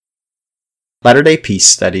Latter-day Peace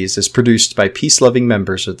Studies is produced by peace-loving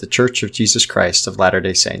members of The Church of Jesus Christ of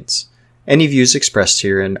Latter-day Saints. Any views expressed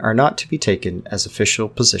herein are not to be taken as official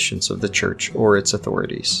positions of the Church or its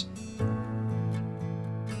authorities.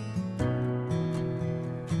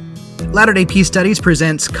 Latter-day Peace Studies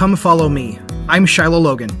presents Come Follow Me. I'm Shiloh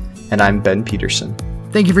Logan. And I'm Ben Peterson.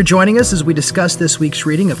 Thank you for joining us as we discuss this week's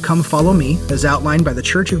reading of Come Follow Me, as outlined by The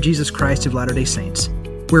Church of Jesus Christ of Latter-day Saints.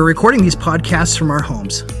 We're recording these podcasts from our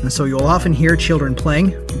homes, and so you'll often hear children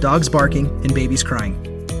playing, dogs barking, and babies crying.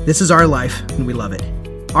 This is our life, and we love it.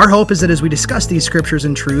 Our hope is that as we discuss these scriptures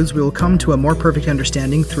and truths, we will come to a more perfect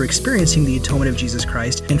understanding through experiencing the atonement of Jesus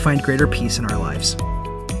Christ and find greater peace in our lives.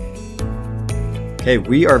 Okay,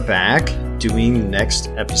 we are back doing the next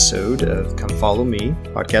episode of Come Follow Me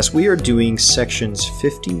podcast. We are doing sections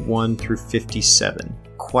 51 through 57.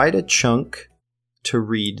 Quite a chunk to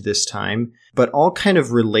read this time, but all kind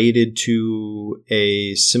of related to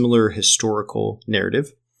a similar historical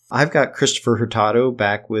narrative. I've got Christopher Hurtado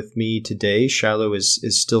back with me today. Shiloh is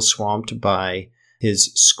still swamped by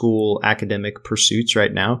his school academic pursuits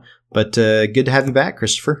right now, but good to have you back,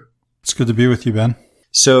 Christopher. It's good to be with you, Ben.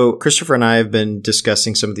 So Christopher and I have been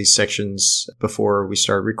discussing some of these sections before we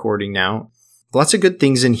started recording now. Lots of good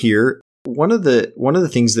things in here. One of the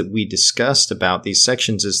things that we discussed about these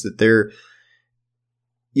sections is that they're,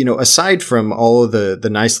 aside from all of the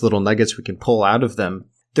nice little nuggets we can pull out of them,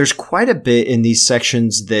 there's quite a bit in these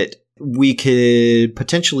sections that we could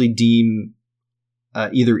potentially deem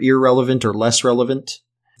either irrelevant or less relevant.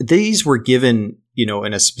 These were given,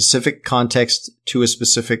 in a specific context to a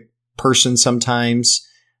specific person sometimes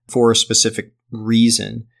for a specific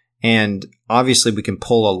reason. And obviously we can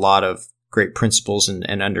pull a lot of great principles and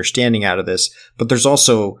understanding out of this, but there's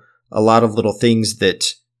also a lot of little things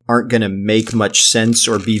that aren't going to make much sense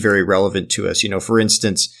or be very relevant to us. For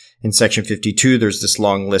instance, in section 52, there's this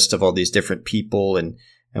long list of all these different people and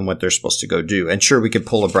what they're supposed to go do. And sure, we could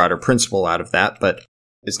pull a broader principle out of that, but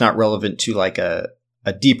it's not relevant to like a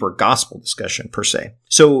deeper gospel discussion per se.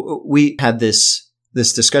 So we had this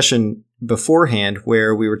discussion beforehand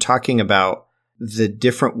where we were talking about the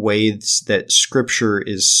different ways that Scripture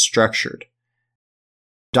is structured.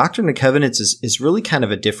 Doctrine and Covenants is really kind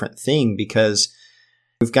of a different thing because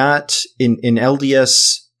we've got in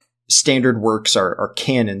LDS standard works are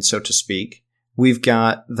canon, so to speak. We've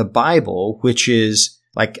got the Bible, which is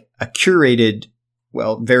like a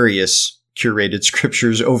various curated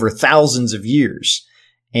scriptures over thousands of years.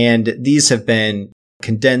 And these have been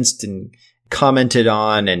condensed and commented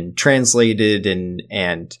on and translated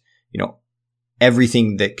and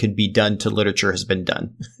everything that could be done to literature has been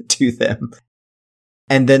done to them.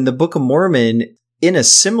 And then the Book of Mormon, in a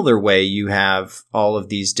similar way, you have all of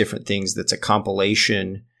these different things that's a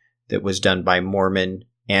compilation that was done by Mormon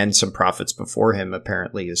and some prophets before him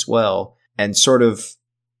apparently as well. And sort of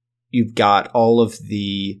you've got all of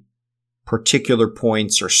the particular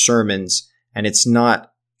points or sermons, and it's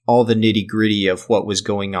not all the nitty-gritty of what was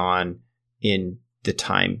going on in the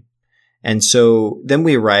time. And so then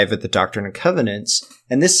we arrive at the Doctrine and Covenants,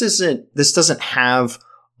 and this doesn't have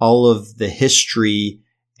all of the history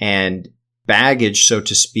and baggage, so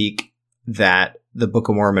to speak, that the Book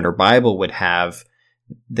of Mormon or Bible would have,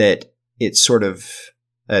 that it's sort of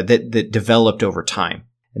that developed over time.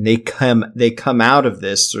 And they come out of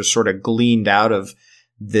this, they're sort of gleaned out of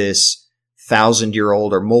this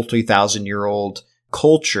 1,000-year-old or multi-thousand-year-old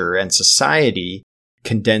culture and society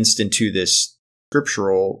condensed into this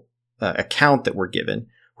scriptural account that we're given.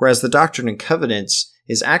 Whereas the Doctrine and Covenants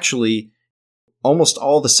is actually almost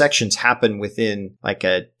all the sections happen within like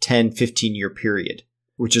a 10, 15-year period,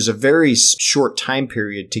 which is a very short time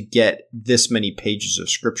period to get this many pages of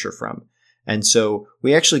scripture from. And so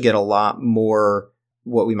we actually get a lot more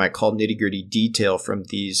what we might call nitty-gritty detail from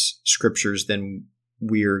these scriptures than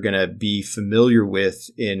we're going to be familiar with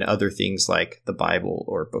in other things like the Bible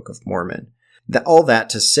or Book of Mormon. All that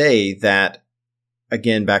to say that,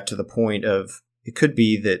 again, back to the point of it could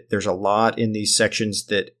be that there's a lot in these sections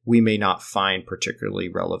that we may not find particularly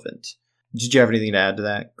relevant. Did you have anything to add to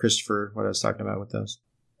that, Christopher, what I was talking about with those?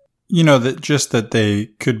 That they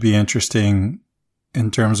could be interesting in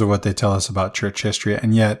terms of what they tell us about church history,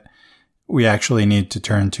 and yet we actually need to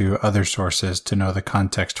turn to other sources to know the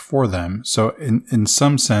context for them. So in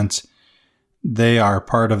some sense, they are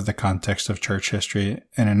part of the context of church history.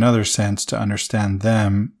 In another sense, to understand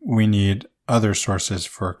them, we need other sources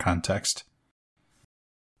for context.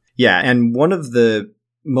 Yeah, and one of the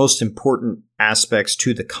most important aspects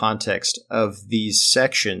to the context of these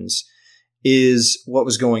sections is what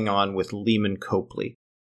was going on with Lehman Copley.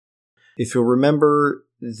 If you'll remember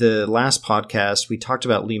the last podcast, we talked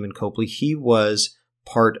about Lehman Copley. He was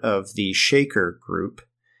part of the Shaker group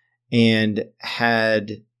and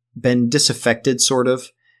had been disaffected sort of,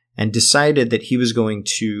 and decided that he was going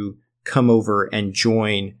to come over and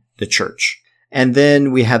join the church. And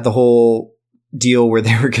then we had the whole deal where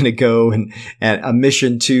they were going to go and a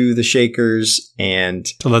mission to the Shakers and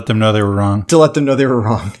to let them know they were wrong.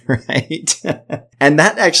 Right? And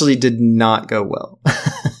that actually did not go well.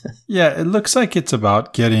 Yeah, it looks like it's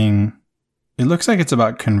about converting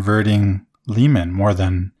Leman more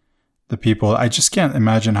than the people. I just can't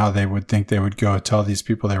imagine how they would think they would go tell these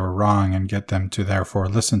people they were wrong and get them to therefore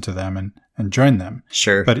listen to them and join them.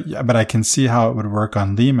 Sure. But I can see how it would work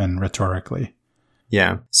on Leman rhetorically.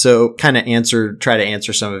 Yeah. So try to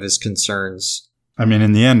answer some of his concerns. I mean,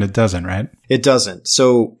 in the end, it doesn't, right? It doesn't.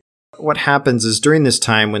 So what happens is during this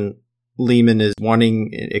time when Leman is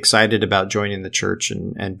excited about joining the church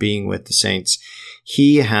and being with the saints,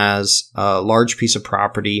 he has a large piece of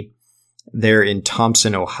property there in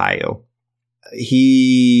Thompson, Ohio.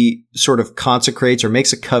 He sort of consecrates or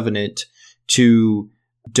makes a covenant to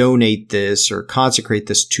donate this or consecrate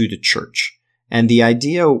this to the church. And the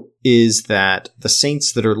idea is that the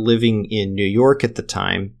saints that are living in New York at the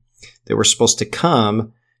time, that were supposed to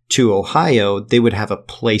come to Ohio, they would have a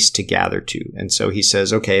place to gather to. And so he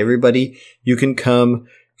says, okay, everybody, you can come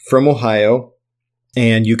from Ohio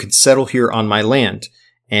and you can settle here on my land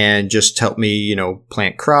and just help me,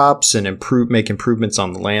 plant crops and make improvements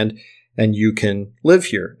on the land. And you can live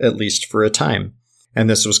here at least for a time. And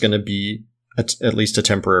this was going to be at least a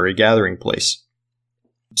temporary gathering place.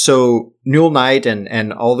 So Newell Knight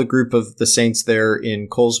and all the group of the saints there in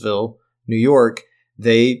Colesville, New York,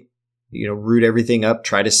 they, root everything up,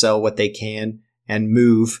 try to sell what they can, and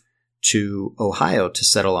move to Ohio to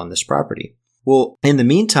settle on this property. Well, in the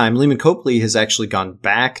meantime, Leman Copley has actually gone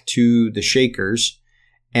back to the Shakers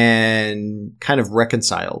and kind of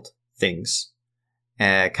reconciled things,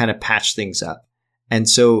 kind of patched things up. And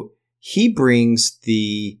so he brings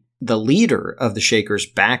the leader of the Shakers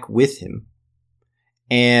back with him.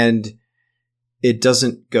 And it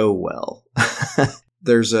doesn't go well.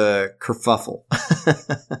 There's a kerfuffle.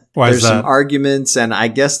 Why is that? There's some arguments, and I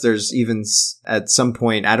guess there's even at some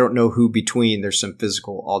point, I don't know who between, there's some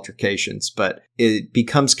physical altercations, but it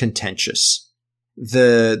becomes contentious.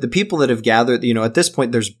 The people that have gathered, at this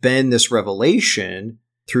point, there's been this revelation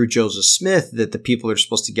through Joseph Smith that the people are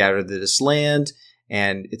supposed to gather to this land,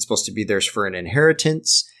 and it's supposed to be theirs for an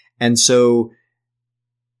inheritance. And so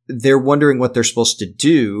they're wondering what they're supposed to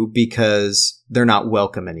do because they're not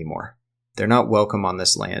welcome anymore. They're not welcome on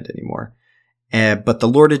this land anymore. But the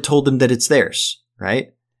Lord had told them that it's theirs,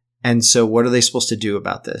 right? And so what are they supposed to do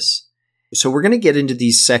about this? So we're going to get into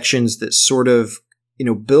these sections that sort of,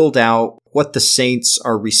 build out what the saints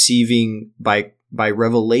are receiving by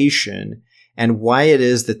revelation and why it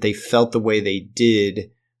is that they felt the way they did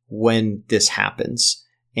when this happens.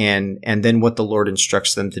 And then what the Lord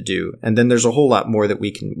instructs them to do. And then there's a whole lot more that we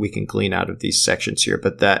can glean out of these sections here.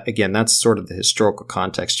 But that, again, that's sort of the historical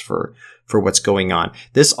context for what's going on.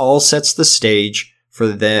 This all sets the stage for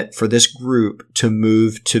this group to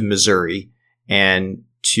move to Missouri and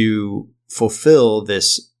to fulfill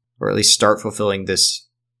this, or at least start fulfilling this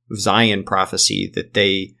Zion prophecy that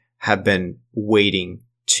they have been waiting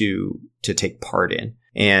to take part in.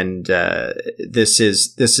 And this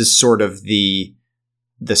is sort of the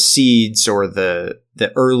seeds or the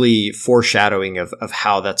early foreshadowing of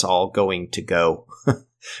how that's all going to go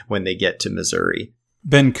when they get to Missouri.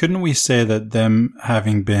 Ben, couldn't we say that them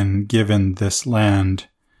having been given this land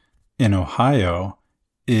in Ohio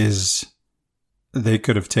they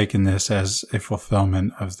could have taken this as a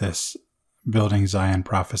fulfillment of this building Zion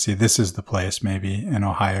prophecy? This is the place maybe in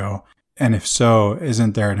Ohio. And if so,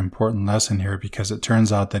 isn't there an important lesson here? Because it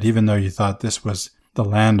turns out that even though you thought this was the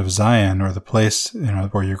land of Zion or the place,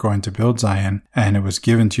 where you're going to build Zion, and it was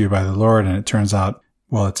given to you by the Lord, and it turns out,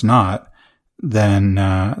 well, it's not, then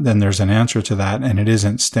there's an answer to that, and it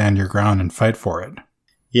isn't stand your ground and fight for it.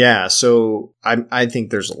 Yeah. So I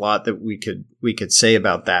think there's a lot that we could say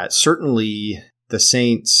about that. Certainly the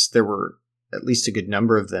saints, there were at least a good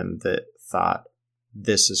number of them that thought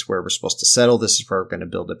this is where we're supposed to settle. This is where we're going to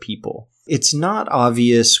build a people. It's not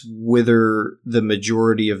obvious whether the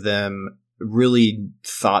majority of them really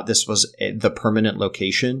thought this was the permanent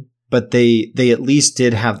location, but they at least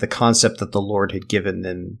did have the concept that the Lord had given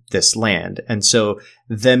them this land. And so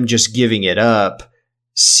them just giving it up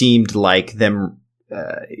seemed like them,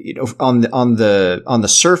 on the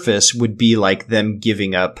surface would be like them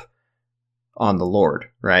giving up on the Lord,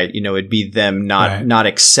 right? It'd be them not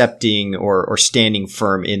accepting or standing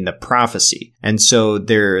firm in the prophecy. And so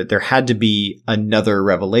there had to be another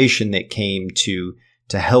revelation that came to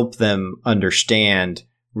help them understand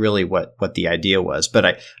really what the idea was.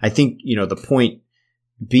 But I think, the point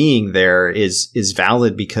being there is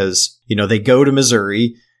valid because, they go to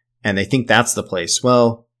Missouri and they think that's the place.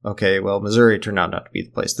 Well, okay, Missouri turned out not to be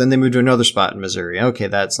the place. Then they move to another spot in Missouri. Okay,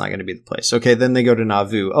 that's not going to be the place. Okay, then they go to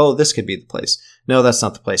Nauvoo. Oh, this could be the place. No, that's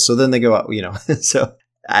not the place. So then they go out, So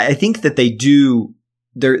I think that they do,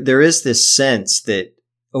 there is this sense that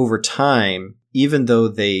over time, even though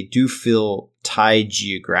they do feel tied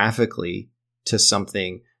geographically to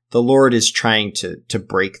something, the Lord is trying to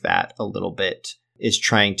break that a little bit, is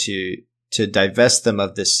trying to divest them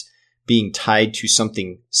of this being tied to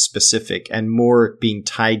something specific and more being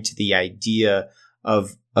tied to the idea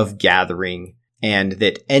of gathering, and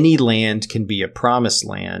that any land can be a promised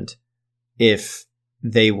land if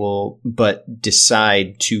they will but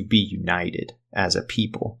decide to be united as a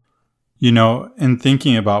people. In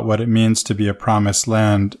thinking about what it means to be a promised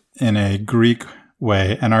land in a Greek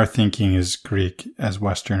way, and our thinking is Greek as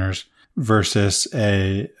Westerners, versus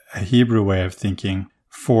a Hebrew way of thinking,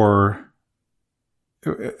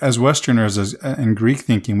 as Westerners, in Greek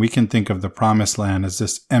thinking, we can think of the promised land as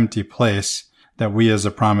this empty place that we as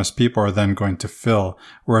a promised people are then going to fill.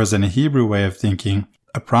 Whereas in a Hebrew way of thinking,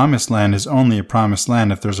 a promised land is only a promised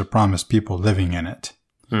land if there's a promised people living in it.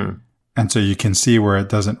 And so you can see where it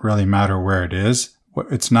doesn't really matter where it is.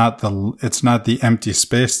 It's not the empty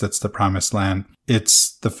space that's the promised land.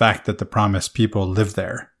 It's the fact that the promised people live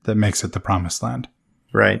there that makes it the promised land.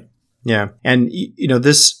 Right. Yeah. And,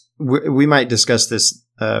 we might discuss this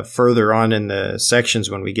further on in the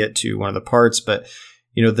sections when we get to one of the parts, but,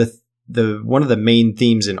 the one of the main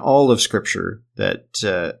themes in all of Scripture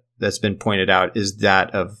that's been pointed out is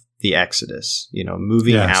that of the Exodus,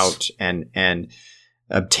 moving out and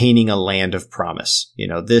obtaining a land of promise.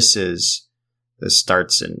 This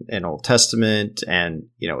starts in Old Testament, and,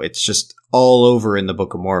 it's just all over in the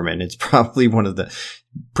Book of Mormon. It's probably one of the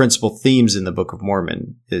principal themes in the Book of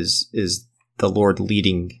Mormon is the Lord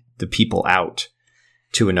leading the people out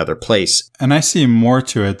to another place. And I see more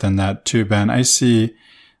to it than that too, Ben. I see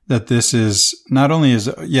that this is not only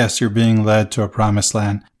yes, you're being led to a promised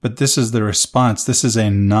land, but this is the response. This is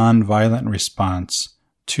a non-violent response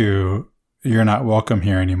to you're not welcome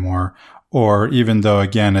here anymore. Or even though,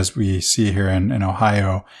 again, as we see here in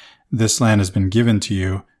Ohio, this land has been given to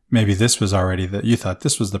you. Maybe this was already that you thought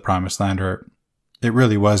this was the promised land, or it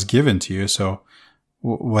really was given to you. So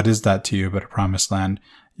what is that to you but a promised land?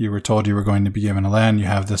 You were told you were going to be given a land. You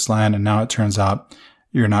have this land, and now it turns out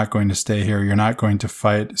you're not going to stay here. You're not going to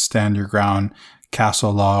fight, stand your ground,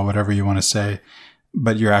 castle law, whatever you want to say,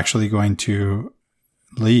 but you're actually going to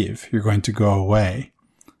leave. You're going to go away.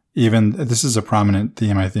 Even this is a prominent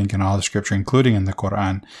theme, I think, in all the Scripture, including in the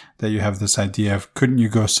Quran, that you have this idea of couldn't you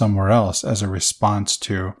go somewhere else as a response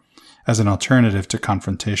to, as an alternative to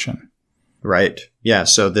confrontation? Right. Yeah.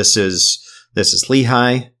 So this is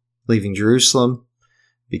Lehi leaving Jerusalem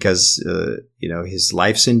because his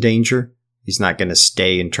life's in danger. He's not going to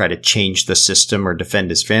stay and try to change the system or defend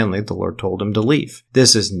his family. The Lord told him to leave.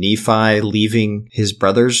 This is Nephi leaving his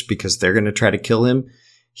brothers because they're going to try to kill him.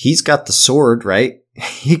 He's got the sword, right?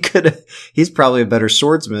 He's probably a better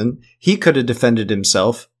swordsman. He could have defended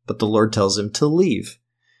himself, but the Lord tells him to leave.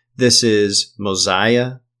 This is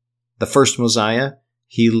Mosiah, the first Mosiah.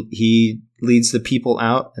 He leads the people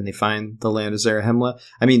out and they find the land of Zarahemla.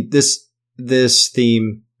 I mean, this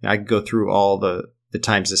theme, I could go through all the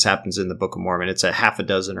times this happens in the Book of Mormon. It's a half a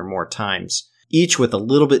dozen or more times, each with a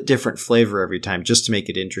little bit different flavor every time, just to make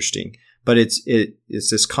it interesting. But it's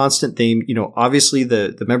this constant theme. Obviously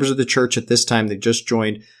the members of the church at this time, they just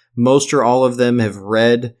joined. Most or all of them have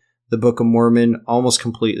read the Book of Mormon almost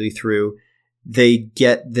completely through. They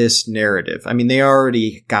get this narrative. I mean, they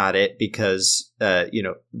already got it because,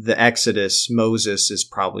 the Exodus, Moses is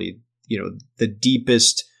probably, the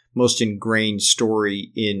deepest, most ingrained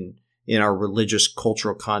story in our religious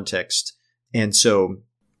cultural context. And so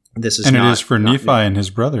this is it is for Nephi and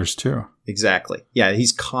his brothers too. Exactly. Yeah,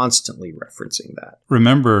 he's constantly referencing that.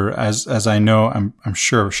 Remember, as I know, I'm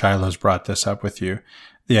sure Shiloh's brought this up with you,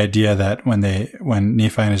 the idea that when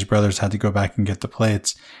Nephi and his brothers had to go back and get the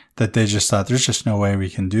plates, that they just thought, there's just no way we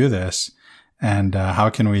can do this. And how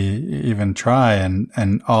can we even try?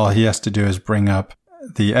 And all he has to do is bring up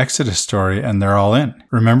the Exodus story and they're all in.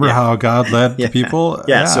 Remember how God led the people?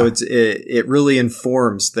 Yeah. So it really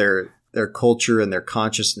informs their culture and their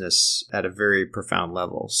consciousness at a very profound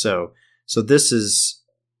level. So this is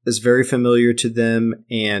very familiar to them,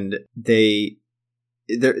 and they're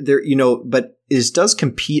but it does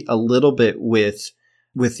compete a little bit with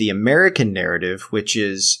the American narrative, which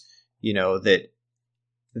is, that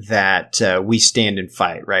that we stand and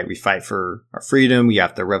fight, right? We fight for our freedom. We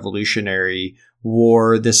have the Revolutionary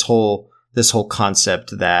War, this whole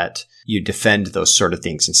concept that you defend those sort of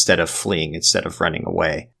things instead of fleeing, instead of running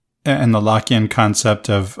away. And the Lockean concept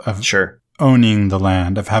of sure. owning the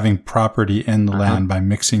land, of having property in the land by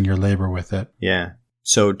mixing your labor with it. Yeah.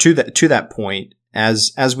 So to that point,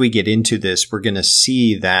 as we get into this, we're going to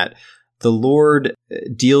see that the Lord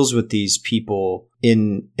deals with these people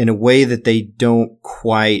in a way that they don't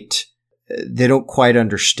quite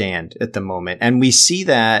understand at the moment. And we see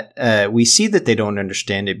that they don't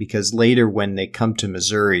understand it because later when they come to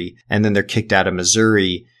Missouri and then they're kicked out of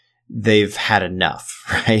Missouri, they've had enough,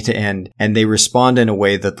 right? And they respond in a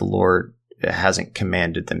way that the Lord hasn't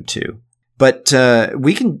commanded them to. But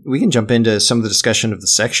we can jump into some of the discussion of the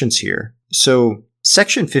sections here. So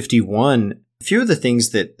section 51, a few of the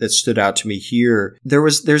things that stood out to me here,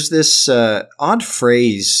 there's this odd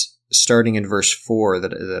phrase starting in verse 4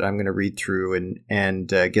 that I'm going to read through and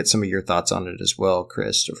get some of your thoughts on it as well,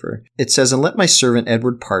 Christopher. It says, "And let my servant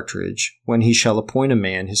Edward Partridge, when he shall appoint a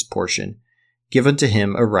man his portion, give unto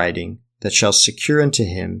him a writing that shall secure unto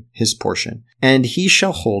him his portion. And he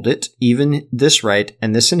shall hold it, even this right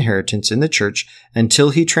and this inheritance in the church,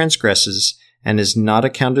 until he transgresses and is not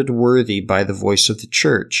accounted worthy by the voice of the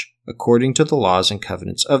church, according to the laws and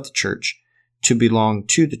covenants of the church, to belong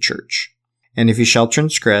to the church. And if he shall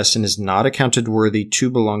transgress and is not accounted worthy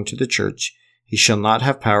to belong to the church, he shall not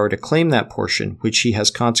have power to claim that portion which he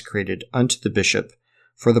has consecrated unto the bishop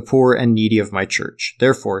for the poor and needy of my church.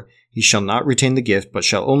 Therefore, he shall not retain the gift, but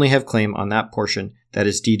shall only have claim on that portion that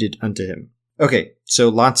is deeded unto him." Okay, so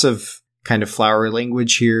lots of kind of flowery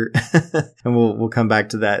language here, and we'll come back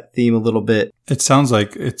to that theme a little bit. It sounds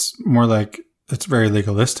like it's more like it's very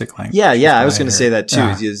legalistic language. Yeah, I was going to say that too.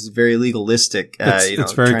 Yeah. It's very legalistic.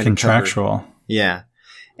 It's very contractual. Yeah,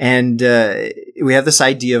 and we have this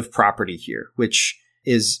idea of property here, which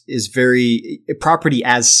is very property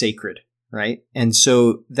as sacred, right? And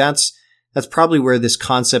so that's probably where this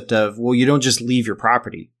concept of, well, you don't just leave your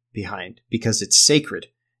property behind because it's sacred.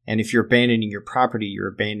 And if you're abandoning your property, you're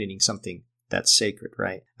abandoning something that's sacred,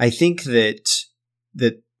 right? I think that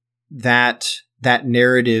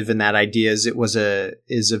narrative and that idea is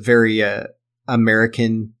a very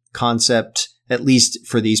American concept, at least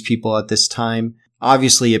for these people at this time.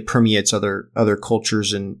 Obviously, it permeates other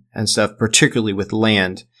cultures and stuff, particularly with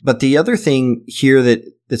land. But the other thing here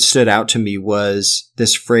that stood out to me was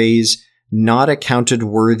this phrase, "not accounted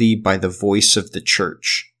worthy by the voice of the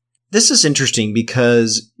church." This is interesting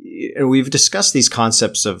because we've discussed these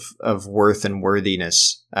concepts of worth and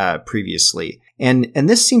worthiness previously. And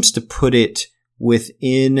this seems to put it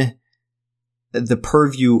within the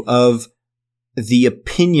purview of the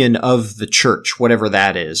opinion of the church, whatever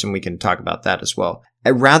that is, and we can talk about that as well.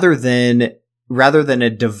 Rather than a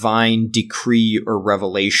divine decree or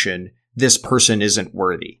revelation, this person isn't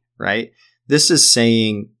worthy, right? This is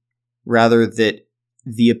saying rather that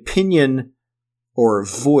the opinion or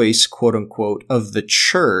voice, quote unquote, of the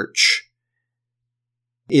church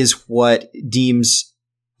is what deems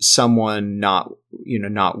someone not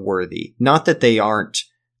worthy. Not that they aren't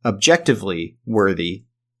objectively worthy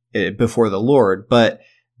before the Lord, but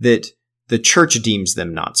that the church deems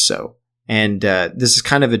them not so. And this is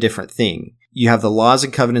kind of a different thing. You have the laws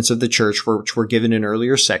and covenants of the church, which were given in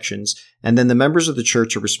earlier sections, and then the members of the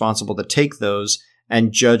church are responsible to take those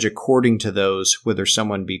and judge according to those whether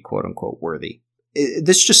someone be quote unquote worthy.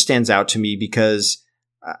 This just stands out to me because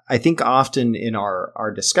I think often in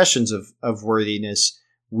our discussions of worthiness,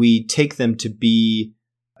 we take them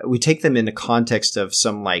in the context of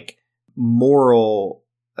some like moral,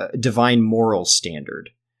 divine moral standard.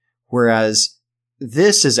 Whereas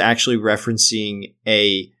this is actually referencing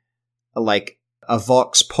a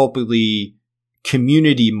vox populi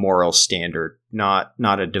community moral standard, not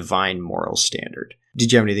a divine moral standard.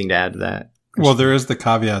 Did you have anything to add to that? Well, there is the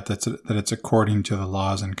caveat that it's according to the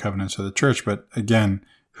laws and covenants of the church, but again,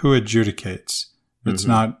 who adjudicates? It's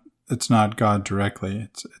not God directly.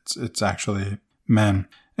 It's actually men.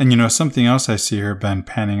 And something else I see here, Ben,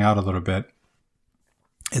 panning out a little bit.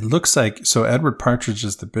 It looks like, so Edward Partridge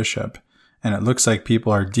is the bishop, and it looks like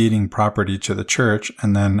people are deeding property to the church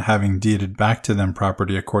and then having deeded back to them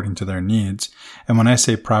property according to their needs. And when I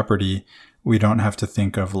say property, we don't have to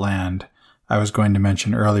think of land. I was going to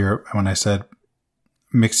mention earlier when I said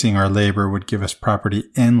mixing our labor would give us property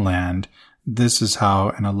in land. This is how,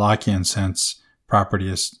 in a Lockean sense, property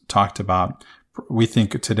is talked about. We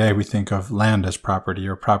think of land as property,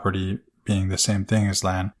 or property being the same thing as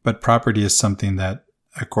land. But property is something that,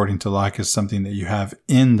 according to Locke, is something that you have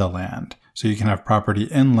in the land. So you can have property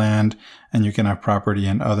in land, and you can have property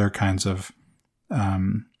in other kinds of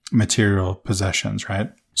material possessions,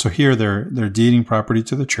 right? So here they're deeding property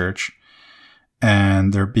to the church,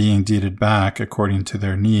 and they're being deeded back according to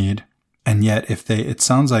their need. And yet it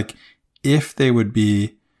sounds like if they would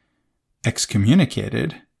be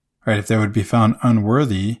excommunicated, right, if they would be found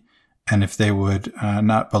unworthy, and if they would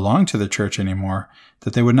not belong to the church anymore,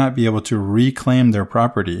 that they would not be able to reclaim their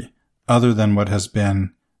property other than what has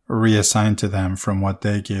been reassigned to them from what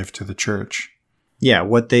they gave to the church. Yeah,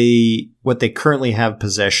 what they currently have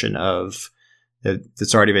possession of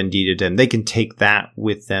that's already been deeded to them, they can take that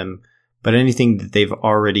with them. But anything that they've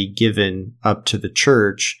already given up to the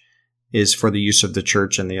church is for the use of the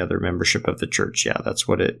church and the other membership of the church. Yeah, that's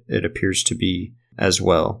what it appears to be as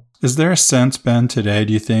well. Is there a sense, Ben, today,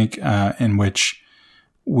 do you think, in which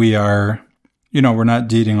we are, we're not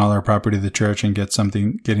deeding all our property to the church and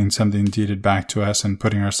getting something deeded back to us and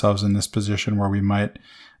putting ourselves in this position where we might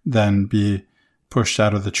then be pushed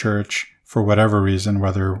out of the church for whatever reason,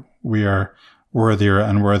 whether we are worthy or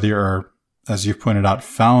unworthy, or, as you've pointed out,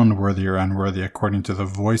 found worthy or unworthy according to the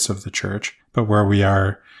voice of the church, but where we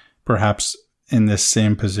are perhaps in this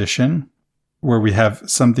same position where we have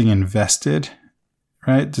something invested,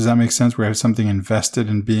 right? Does that make sense? We have something invested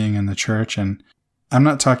in being in the church. And I'm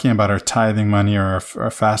not talking about our tithing money or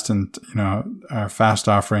our fast and, our fast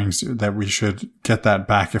offerings, that we should get that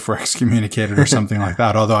back if we're excommunicated or something like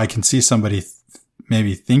that. Although I can see somebody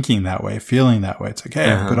maybe thinking that way, feeling that way. It's like,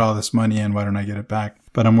 hey, I put all this money in, why don't I get it back?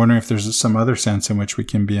 But I'm wondering if there's some other sense in which we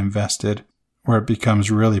can be invested where it becomes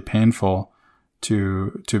really painful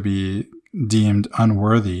to be deemed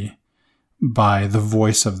unworthy by the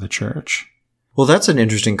voice of the church. Well, that's an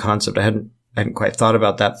interesting concept. I hadn't quite thought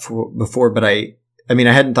about that before, but I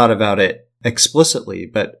hadn't thought about it explicitly,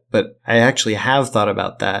 but I actually have thought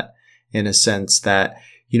about that in a sense that,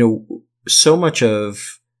 so much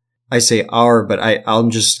of, I say our, but I'm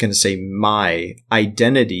just going to say my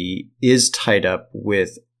identity is tied up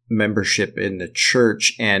with membership in the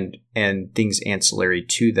church and things ancillary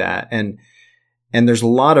to that. And there's a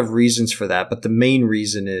lot of reasons for that, but the main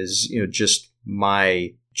reason is, just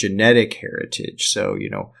my genetic heritage. So,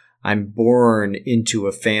 I'm born into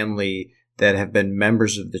a family that have been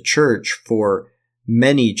members of the church for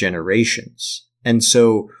many generations. And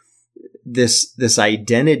so this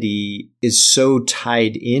identity is so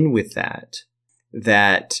tied in with that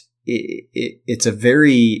it's a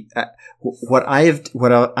very, what I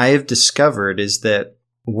have discovered is that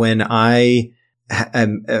when I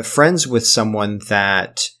am friends with someone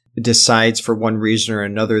that decides for one reason or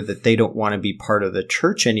another that they don't want to be part of the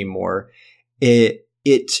church anymore, it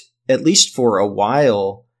at least for a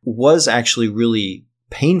while was actually really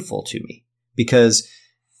painful to me because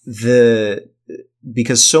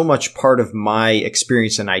so much part of my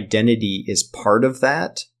experience and identity is part of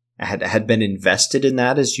that. I had been invested in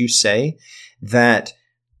that, as you say, that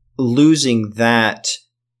losing that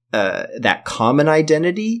common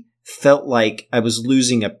identity felt like I was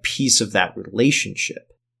losing a piece of that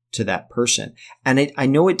relationship to that person. And I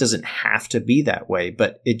know it doesn't have to be that way,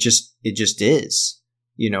 but it just is,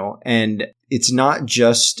 and it's not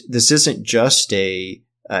just, this isn't just a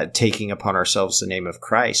taking upon ourselves the name of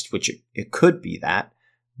Christ, which it could be that,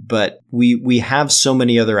 but we have so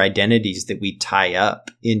many other identities that we tie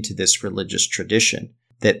up into this religious tradition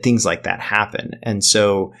that things like that happen. And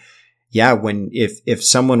so, yeah, if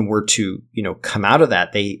someone were to, come out of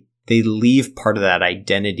that, they leave part of that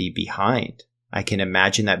identity behind. I can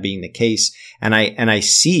imagine that being the case. And I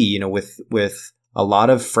see, with a lot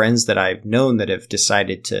of friends that I've known that have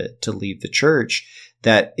decided to leave the church,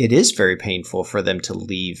 that it is very painful for them to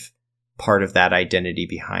leave part of that identity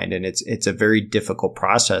behind. And it's a very difficult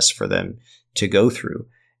process for them to go through.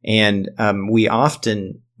 And we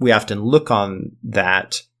often look on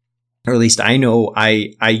that, or at least I know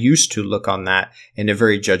I used to look on that in a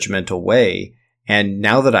very judgmental way. And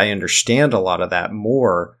now that I understand a lot of that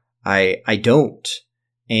more, I don't.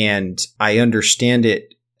 And I understand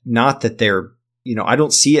it, not that they're, I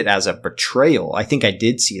don't see it as a betrayal. I think I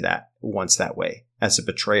did see that once that way, as a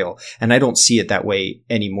betrayal. And I don't see it that way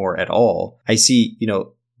anymore at all. I see,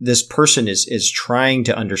 this person is trying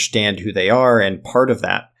to understand who they are. And part of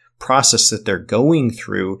that process that they're going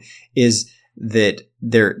through is that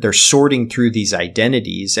they're sorting through these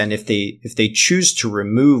identities. And if they choose to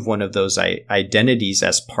remove one of those identities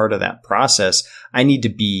as part of that process, I need to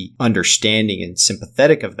be understanding and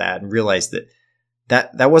sympathetic of that and realize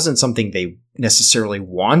that wasn't something they necessarily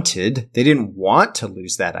wanted. They didn't want to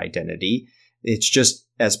lose that identity. It's just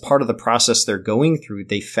as part of the process they're going through,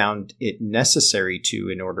 they found it necessary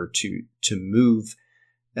in order to move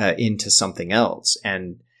into something else.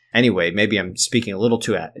 And anyway, maybe I'm speaking a little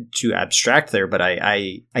too abstract there, but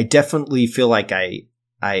I definitely feel like I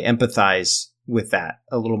empathize with that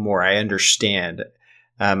a little more. I understand.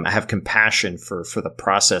 I have compassion for the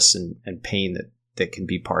process and pain that can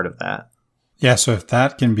be part of that. Yeah. So if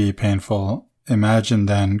that can be painful, imagine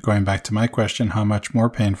then, going back to my question, how much more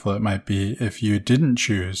painful it might be if you didn't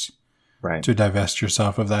choose to divest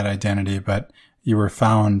yourself of that identity, but you were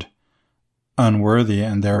found unworthy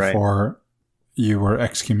and therefore you were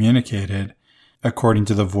excommunicated according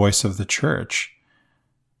to the voice of the church.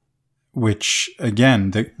 Which,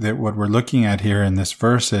 again, that what we're looking at here in this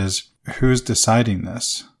verse is, who's deciding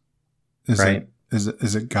this?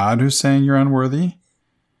 Is it God who's saying you're unworthy?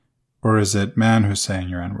 Or is it man who's saying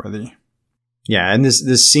you're unworthy? Yeah, and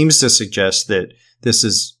this seems to suggest that this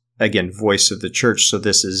is, again, voice of the church. So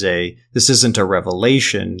this isn't a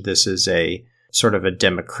revelation. This is a sort of a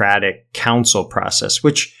democratic council process,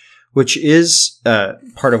 which is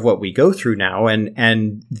part of what we go through now.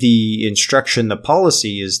 And the instruction, the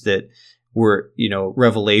policy is that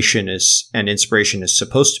revelation and inspiration is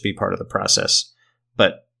supposed to be part of the process.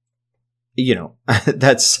 But,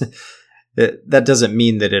 that doesn't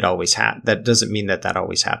mean that it always that doesn't mean that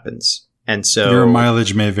always happens. And so your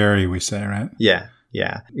mileage may vary, we say, right? Yeah.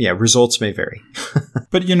 Results may vary.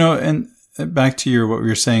 But, and back to what we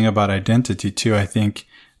were saying about identity too, I think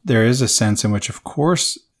there is a sense in which, of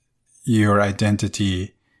course, your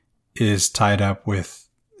identity is tied up with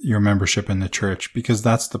your membership in the church, because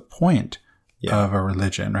that's the point of a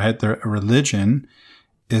religion, right? A religion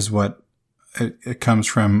is what it comes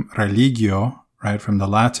from religio, right? From the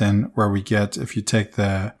Latin, where we get, if you take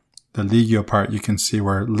the legio part, you can see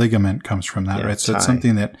where ligament comes from that, right? So it's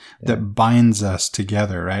something that binds us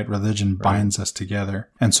together, right? Religion binds us together.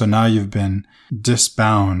 And so now you've been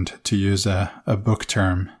disbound, to use a book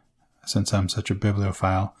term, since I'm such a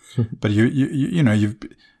bibliophile. But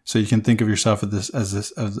so you can think of yourself as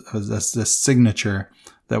this signature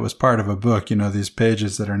that was part of a book, these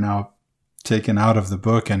pages that are now taken out of the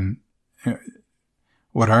book. And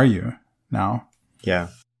what are you now? Yeah.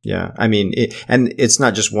 Yeah. I mean, and it's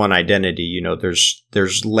not just one identity,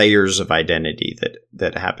 there's layers of identity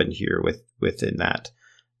that happen here within that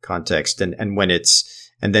context. And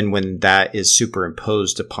then when that is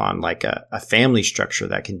superimposed upon like a family structure,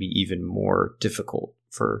 that can be even more difficult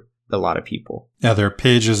for a lot of people. Yeah. There are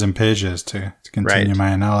pages and pages, to continue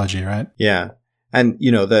my analogy, right? Yeah. And,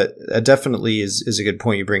 that definitely is a good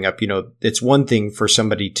point you bring up. It's one thing for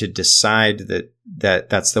somebody to decide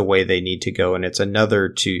that's the way they need to go. And it's another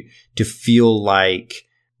to feel like,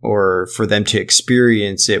 or for them to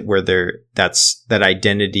experience it where that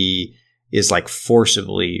identity is like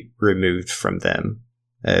forcibly removed from them,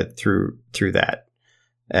 through that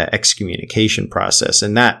excommunication process.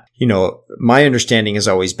 And that, my understanding has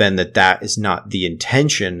always been that is not the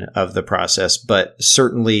intention of the process, but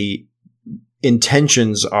certainly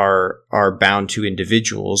intentions are bound to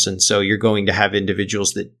individuals. And so you're going to have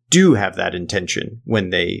individuals that do have that intention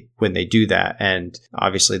when they do that. And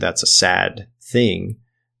obviously that's a sad thing.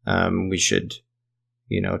 We should,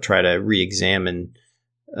 try to re-examine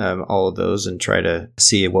all of those and try to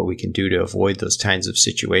see what we can do to avoid those kinds of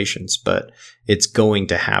situations. But it's going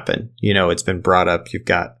to happen. It's been brought up. You've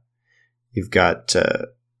got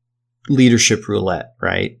leadership roulette,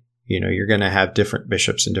 right? You're going to have different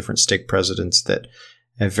bishops and different stake presidents that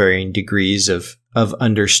have varying degrees of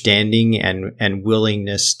understanding and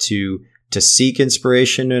willingness to seek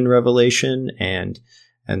inspiration and revelation.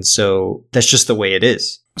 And so that's just the way it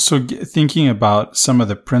is. So thinking about some of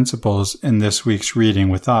the principles in this week's reading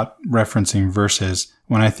without referencing verses,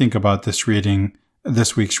 when I think about this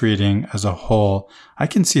week's reading as a whole, I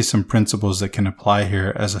can see some principles that can apply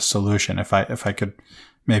here as a solution. If I could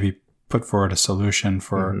maybe put forward a solution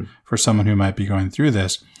for someone who might be going through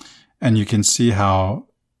this. And you can see how,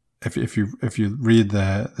 if you read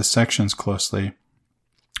the sections closely,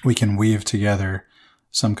 we can weave together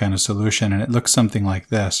some kind of solution. And it looks something like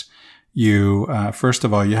this. First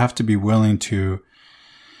of all, you have to be willing to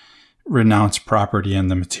renounce property in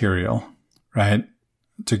the material, right?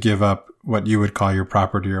 To give up what you would call your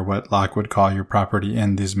property, or what Locke would call your property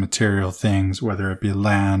in these material things, whether it be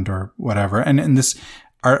land or whatever. And in this,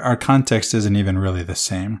 our context isn't even really the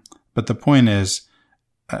same. But the point is,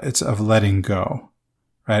 it's of letting go,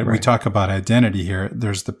 right? We talk about identity here.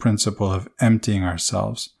 There's the principle of emptying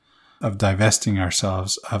ourselves, of divesting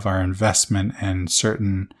ourselves of our investment in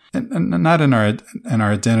certain, and not in our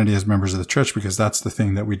identity as members of the church, because that's the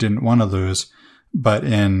thing that we didn't want to lose, but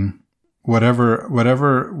in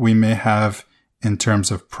whatever we may have in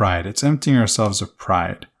terms of pride. It's emptying ourselves of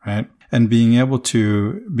pride, right? And being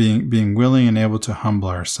willing and able to humble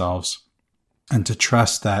ourselves and to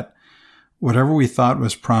trust that whatever we thought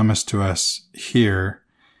was promised to us here,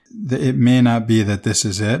 it may not be that this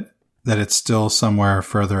is it, that it's still somewhere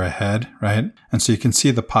further ahead, right? And so you can see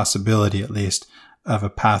the possibility, at least, of a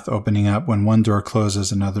path opening up. When one door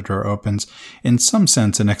closes, another door opens. In some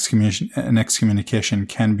sense, an excommunication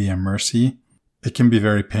can be a mercy. It can be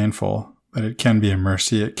very painful, but it can be a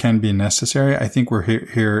mercy. It can be necessary. I think we're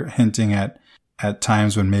here hinting at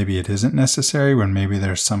times when maybe it isn't necessary, when maybe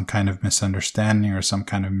there's some kind of misunderstanding or some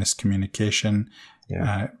kind of miscommunication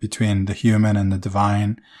between the human and the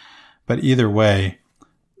divine. But either way,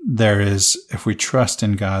 there is, if we trust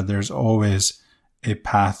in God, there's always a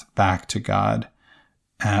path back to God,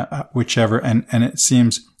 whichever. And it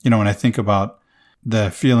seems, when I think about the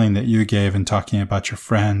feeling that you gave in talking about your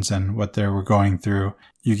friends and what they were going through,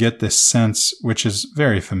 you get this sense, which is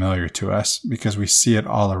very familiar to us because we see it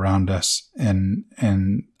all around us in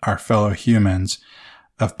our fellow humans,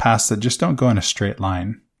 of paths that just don't go in a straight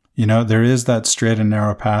line. There is that straight and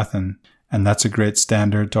narrow path, and that's a great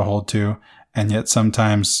standard to hold to. And yet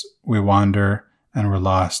sometimes we wander and we're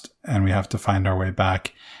lost and we have to find our way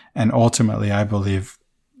back. And ultimately, I believe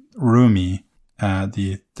Rumi,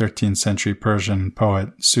 the 13th century Persian poet,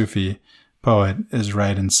 Sufi poet, is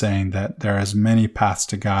right in saying that there are as many paths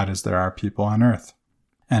to God as there are people on earth.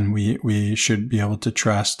 And we should be able to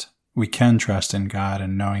trust, we can trust in God,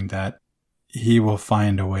 and knowing that He will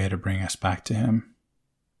find a way to bring us back to Him,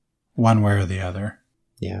 one way or the other.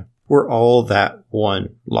 Yeah. We're all that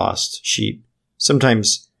one lost sheep.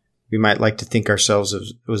 Sometimes we might like to think ourselves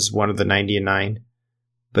as one of the 99,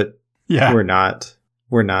 but we're not.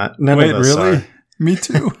 We're not. None of us really? are. Me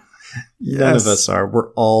too. None of us are.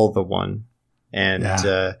 We're all the one. And, that's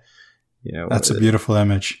a beautiful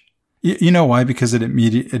image. You know why? Because I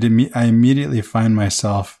immediately find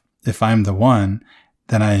myself, if I'm the one,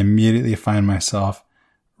 then I immediately find myself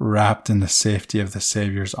wrapped in the safety of the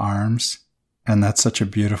Savior's arms. And that's such a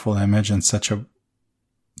beautiful image and such a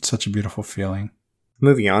beautiful feeling.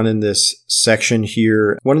 Moving on in this section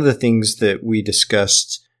here, one of the things that we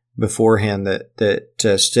discussed beforehand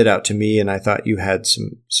that stood out to me, and I thought you had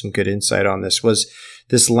some good insight on this, was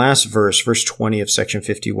this last verse 20 of section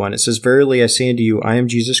 51. It says, "Verily I say unto you, I am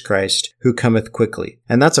Jesus Christ, who cometh quickly."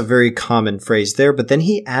 And that's a very common phrase there, but then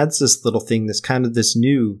he adds this little thing, this kind of it's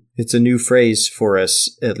a new phrase for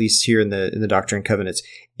us, at least here in the Doctrine and Covenants.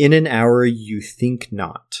 "In an hour you think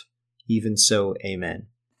not, even so, amen."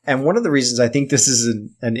 And one of the reasons I think this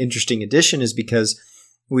is an interesting addition is because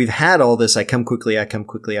we've had all this, I come quickly, I come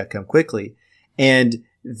quickly, I come quickly. And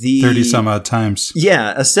 30 some odd times.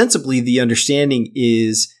 Yeah. Ostensibly the understanding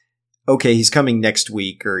is, okay, he's coming next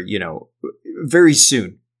week or, very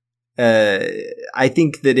soon. I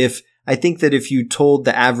think that if you told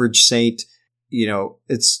the average saint,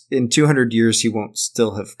 it's in 200 years, he won't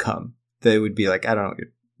still have come, they would be like, I don't know.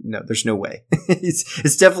 No, there's no way.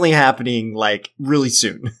 It's definitely happening like really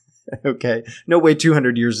soon. Okay. No way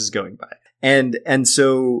 200 years is going by. And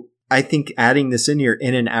so I think adding this in here,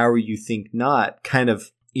 in an hour you think not, kind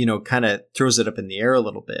of throws it up in the air a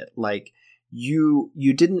little bit. Like you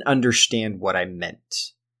didn't understand what I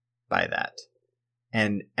meant by that.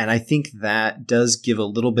 And I think that does give a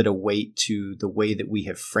little bit of weight to the way that we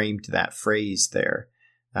have framed that phrase there.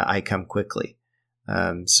 I come quickly.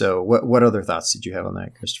 So what other thoughts did you have on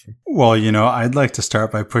that, Christopher? Well, I'd like to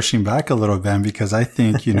start by pushing back a little, Ben, because I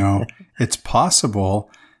think, it's possible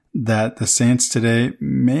that the saints today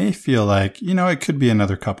may feel like, it could be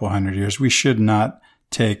another couple hundred years. We should not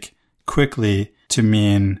take quickly to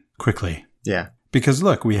mean quickly. Yeah. Because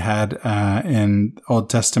look, we had in Old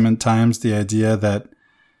Testament times the idea that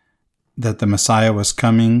the Messiah was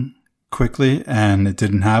coming quickly, and it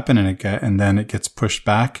didn't happen, and then it gets pushed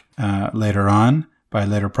back later on by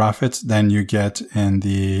later prophets. Then you get in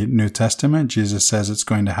the New Testament, Jesus says it's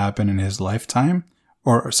going to happen in his lifetime,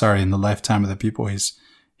 in the lifetime of the people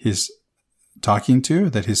he's talking to,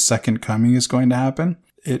 that his second coming is going to happen.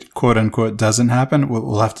 It quote unquote doesn't happen.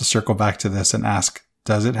 We'll have to circle back to this and ask,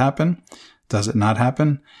 does it happen? Does it not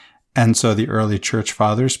happen? And so the early church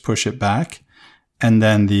fathers push it back. And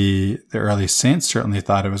then the early saints certainly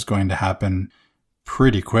thought it was going to happen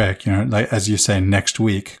pretty quick, like as you say, next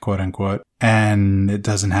week, quote unquote. And it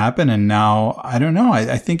doesn't happen. And now, I don't know.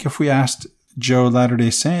 I think if we asked Joe Latter-day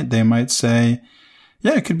Saint, they might say,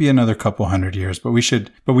 yeah, it could be another couple hundred years, but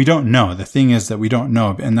we don't know. The thing is that we don't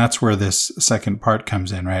know. And that's where this second part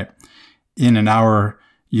comes in, right? In an hour,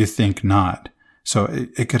 you think not. So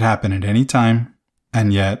it could happen at any time.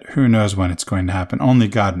 And yet, who knows when it's going to happen? Only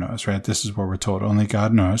God knows, right? This is what we're told. Only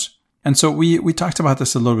God knows. And so we talked about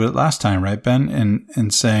this a little bit last time, right, Ben? In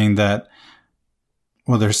saying that,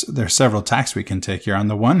 well, there's several tacks we can take here. On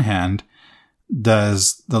the one hand,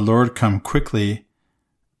 does the Lord come quickly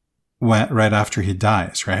right after he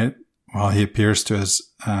dies, right? Well, he appears to his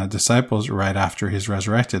disciples right after he's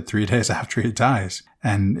resurrected, 3 days after he dies.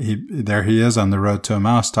 And there he is on the road to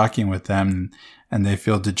Emmaus talking with them, and they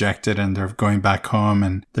feel dejected, and they're going back home,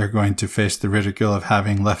 and they're going to face the ridicule of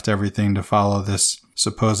having left everything to follow this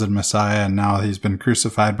supposed Messiah, and now he's been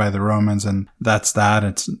crucified by the Romans, and that's that.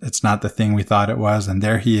 It's not the thing we thought it was. And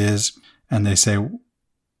there he is. And they say,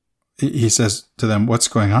 he says to them, "What's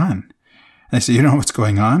going on?" And they say, "You don't know what's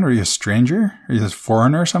going on? Are you a stranger? Are you a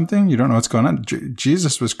foreigner or something? You don't know what's going on?"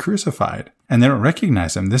 Jesus was crucified, and they don't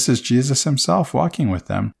recognize him. This is Jesus himself walking with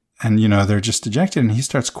them. And, they're just dejected. And he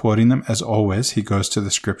starts quoting them as always. He goes to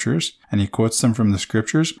the scriptures and he quotes them from the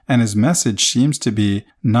scriptures. And his message seems to be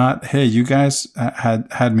not, "Hey, you guys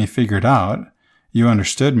had me figured out. You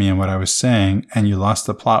understood me and what I was saying, and you lost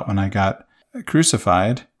the plot when I got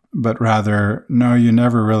crucified." But rather, "No, you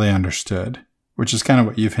never really understood," which is kind of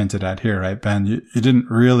what you've hinted at here, right, Ben? You didn't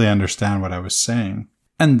really understand what I was saying.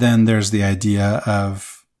 And then there's the idea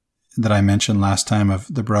that I mentioned last time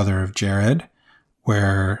of the brother of Jared,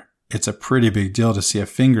 where it's a pretty big deal to see a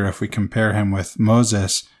finger. If we compare him with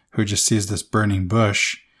Moses, who just sees this burning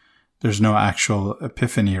bush, there's no actual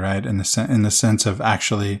epiphany, right? In the sense of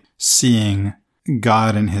actually seeing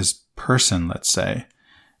God in his person, let's say.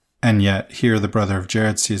 And yet here the brother of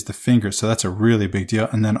Jared sees the finger. So that's a really big deal.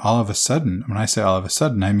 And then all of a sudden, when I say all of a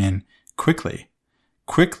sudden, I mean quickly,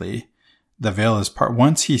 the veil is part.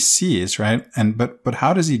 Once he sees, right? But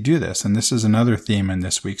how does he do this? And this is another theme in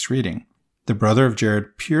this week's reading. The brother of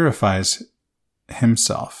Jared purifies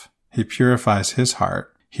himself. He purifies his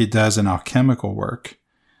heart. He does an alchemical work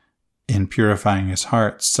in purifying his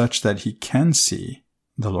heart such that he can see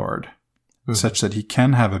the Lord, such that he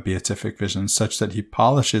can have a beatific vision, such that he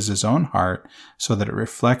polishes his own heart so that it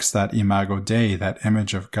reflects that imago Dei, that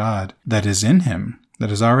image of God that is in him,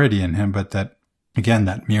 that is already in him, but that, again,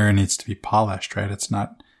 that mirror needs to be polished, right? It's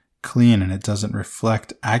not clean and it doesn't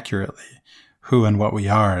reflect accurately who and what we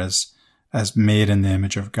are as made in the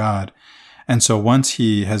image of God. And so once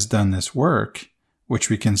he has done this work, which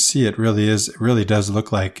we can see it really does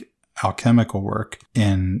look like alchemical work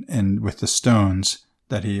with the stones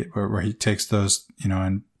that where he takes those,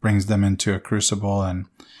 and brings them into a crucible, and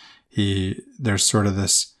there's sort of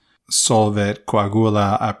this solvit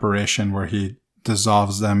coagula operation where he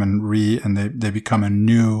dissolves them and they become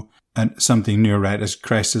something new, right? As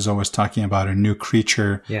Christ is always talking about a new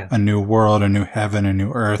creature, a new world, a new heaven, a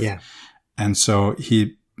new earth. Yeah. And so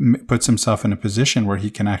he puts himself in a position where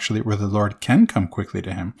where the Lord can come quickly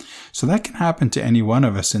to him. So that can happen to any one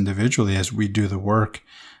of us individually as we do the work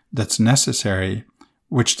that's necessary,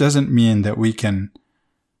 which doesn't mean that we can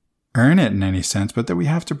earn it in any sense, but that we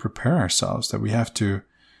have to prepare ourselves, that we have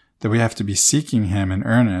to be seeking him in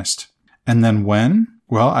earnest. And then when?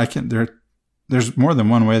 Well, there's more than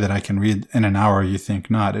one way that I can read in an hour. You think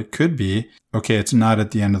not. It could be, okay, it's not at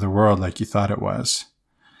the end of the world like you thought it was.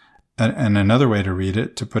 And another way to read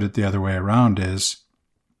it, to put it the other way around, is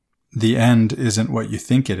the end isn't what you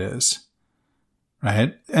think it is,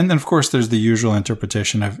 right? And then, of course, there's the usual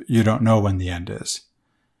interpretation of you don't know when the end is.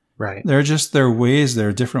 Right. There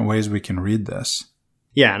are different ways we can read this.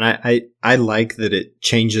 Yeah, and I like that it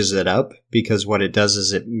changes it up, because what it does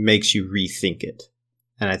is it makes you rethink it.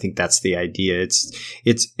 And I think that's the idea.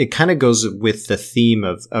 It kind of goes with the theme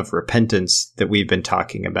of repentance that we've been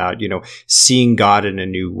talking about, seeing God in a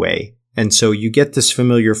new way. And so you get this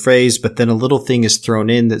familiar phrase, but then a little thing is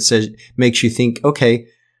thrown in that makes you think, okay,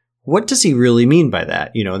 what does he really mean by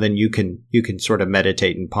that? Then you can sort of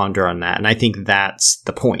meditate and ponder on that. And I think that's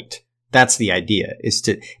the point. That's the idea, is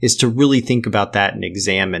to really think about that and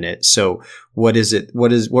examine it. So what is it?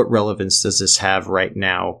 What relevance does this have right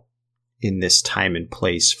now in this time and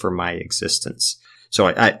place for my existence? So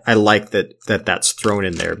I like that's thrown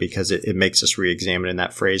in there, because it makes us re-examine in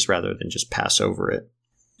that phrase rather than just pass over it.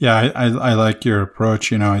 Yeah, I like your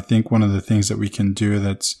approach. I think one of the things that we can do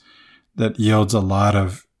that yields a lot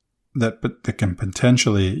of that can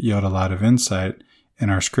potentially yield a lot of insight in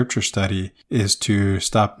our scripture study is to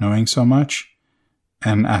stop knowing so much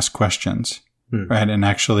and ask questions, right? And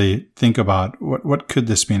actually think about what could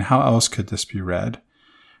this mean? How else could this be read?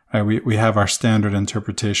 Right? We have our standard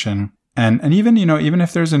interpretation, and even even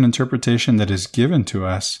if there's an interpretation that is given to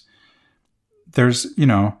us, there's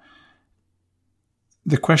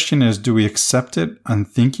the question is, do we accept it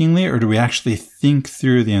unthinkingly, or do we actually think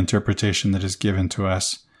through the interpretation that is given to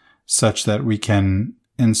us, such that we can,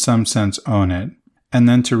 in some sense, own it, and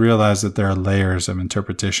then to realize that there are layers of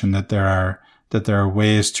interpretation, that there are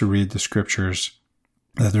ways to read the scriptures,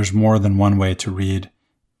 that there's more than one way to read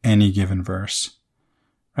any given verse.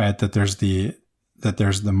 Right? That there's the that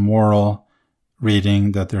there's the moral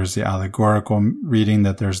reading, that there's the allegorical reading,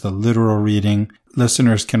 that there's the literal reading.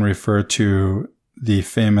 Listeners can refer to the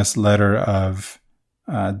famous letter of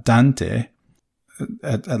Dante.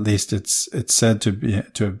 At least it's said to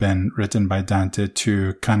have been written by Dante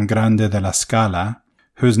to Can Grande della Scala,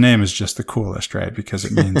 whose name is just the coolest, right? Because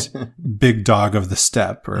it means big dog of the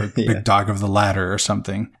step or big dog of the ladder or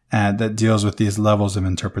something, and that deals with these levels of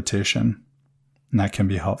interpretation. And that can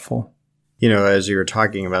be helpful. As you were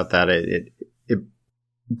talking about that, it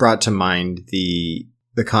brought to mind the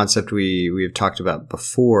concept we have talked about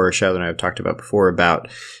before, Shiloh and I have talked about before, about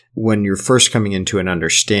when you're first coming into an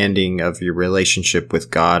understanding of your relationship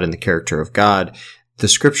with God and the character of God, the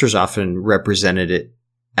scriptures often represented it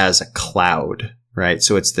as a cloud, right?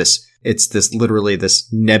 So it's this literally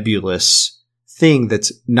this nebulous thing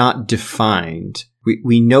that's not defined.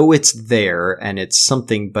 We know it's there and it's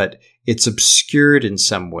something, but it's obscured in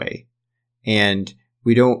some way. And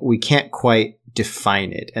we can't quite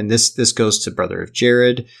define it. And this goes to Brother of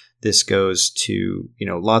Jared. This goes to,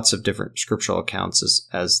 lots of different scriptural accounts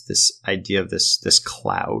as this idea of this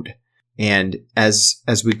cloud. And as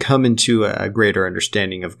we come into a greater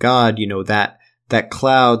understanding of God, that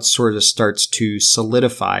cloud sort of starts to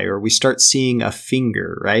solidify, or we start seeing a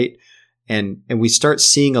finger, right? And we start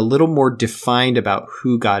seeing a little more defined about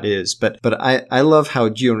who God is. But I love how,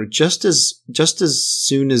 just as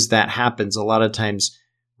soon as that happens, a lot of times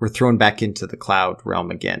we're thrown back into the cloud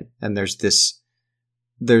realm again. And there's this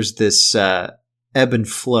ebb and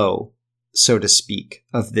flow, so to speak,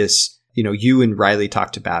 of this, you and Riley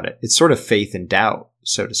talked about it. It's sort of faith and doubt,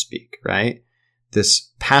 so to speak, right?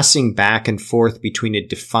 This passing back and forth between a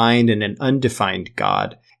defined and an undefined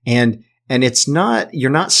God. And it's not, you're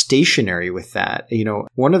not stationary with that.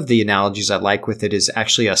 One of the analogies I like with it is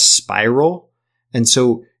actually a spiral. And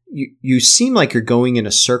so you seem like you're going in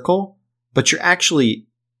a circle, but you're actually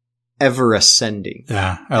ever ascending.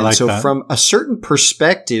 Yeah, I like that. So from a certain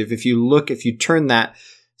perspective, if you turn that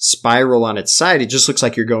spiral on its side, it just looks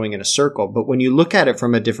like you're going in a circle. But when you look at it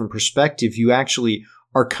from a different perspective, you actually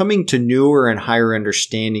are coming to newer and higher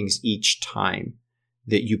understandings each time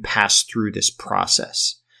that you pass through this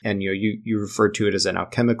process. And you refer to it as an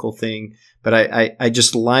alchemical thing, but I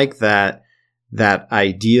just like that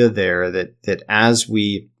idea there that as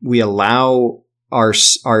we allow our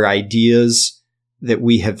ideas that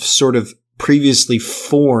we have sort of previously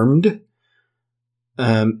formed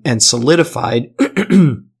and solidified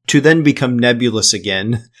to then become nebulous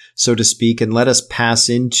again, so to speak, and let us pass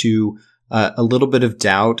into a little bit of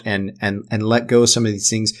doubt and let go of some of these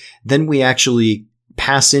things. Then we actually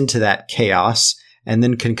pass into that chaos and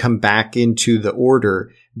then can come back into the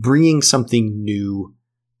order, bringing something new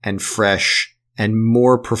and fresh and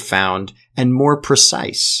more profound and more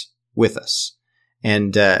precise with us.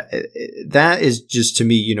 And that is just, to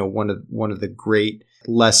me, one of the great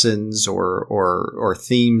lessons or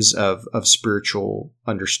themes of spiritual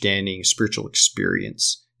understanding, spiritual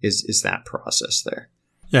experience is that process there.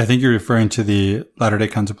 Yeah, I think you're referring to the Latter-day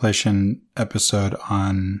Contemplation episode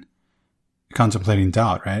on contemplating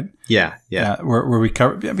doubt, right? Yeah. Where we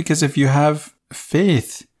cover, because if you have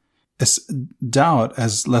faith, doubt,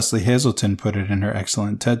 as Leslie Hazelton put it in her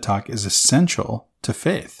excellent TED Talk, is essential to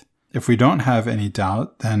faith. If we don't have any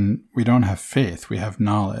doubt, then we don't have faith. We have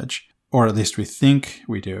knowledge, or at least we think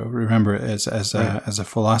we do. Remember, as a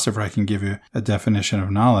philosopher, I can give you a definition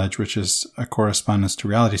of knowledge, which is a correspondence to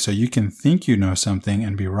reality. So you can think you know something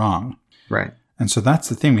and be wrong. Right. And so that's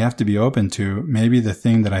the thing we have to be open to. Maybe the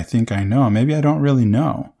thing that I think I know, maybe I don't really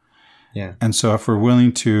know. Yeah. And so if we're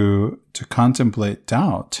willing to contemplate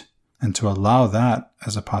doubt and to allow that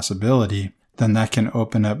as a possibility, then that can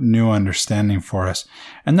open up new understanding for us.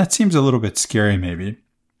 And that seems a little bit scary maybe.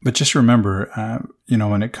 But just remember,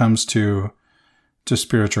 when it comes to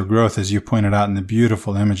spiritual growth, as you pointed out in the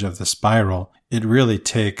beautiful image of the spiral, it really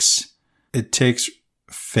takes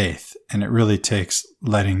faith, and it really takes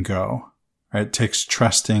letting go. Right? It takes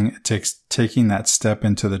trusting, it takes taking that step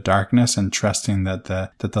into the darkness and trusting that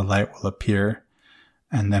the light will appear,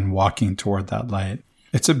 and then walking toward that light.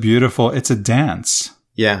 It's a dance.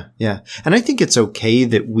 Yeah. And I think it's okay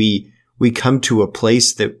that we come to a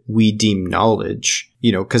place that we deem knowledge,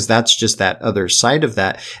 because that's just that other side of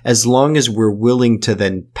that, as long as we're willing to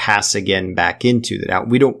then pass again back into that.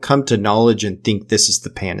 We don't come to knowledge and think this is the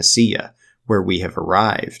panacea where we have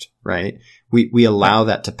arrived, right? We allow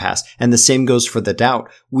that to pass. And the same goes for the doubt.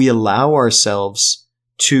 We allow ourselves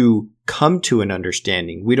to come to an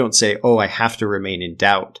understanding. We don't say, I have to remain in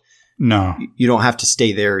doubt. No. You don't have to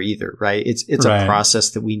stay there either, right? It's right. A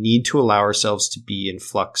process that we need to allow ourselves to be in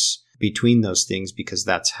flux between those things, because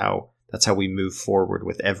that's how That's how we move forward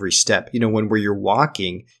with every step. When you're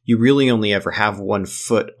walking, you really only ever have one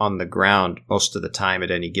foot on the ground most of the time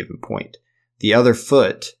at any given point. The other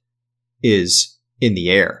foot is in the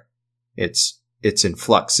air. It's in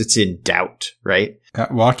flux. It's in doubt, right?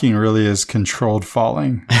 Walking really is controlled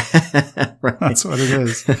falling. Right. That's what it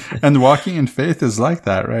is. And walking in faith is like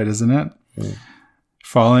that, right? Isn't it? Yeah.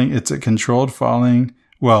 Falling, it's a controlled falling.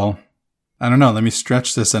 Well, I don't know. Let me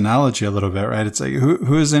stretch this analogy a little bit, right? It's like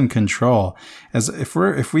who is in control? As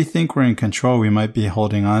if we think we're in control, we might be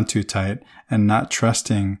holding on too tight and not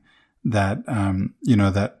trusting that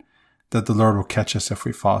that the Lord will catch us if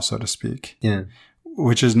we fall, so to speak. Yeah.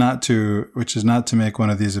 Which is not to make one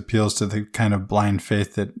of these appeals to the kind of blind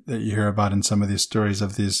faith that you hear about in some of these stories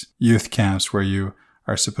of these youth camps where you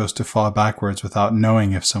are supposed to fall backwards without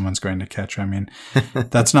knowing if someone's going to catch you. I mean,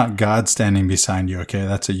 that's not God standing beside you, okay?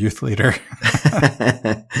 That's a youth leader.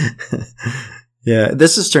 Yeah,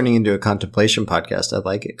 this is turning into a contemplation podcast. I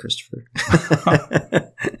like it, Christopher.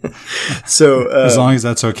 So, as long as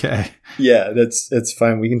that's okay. Yeah, that's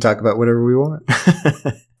fine. We can talk about whatever we want.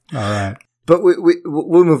 All right. But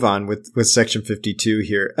we'll move on with section 52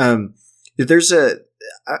 here. I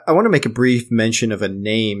want to make a brief mention of a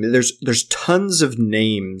name. There's tons of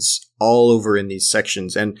names all over in these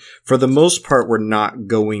sections. And for the most part,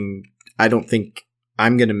 I don't think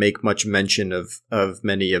I'm going to make much mention of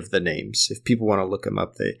many of the names. If people want to look them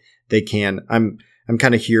up, they can. I'm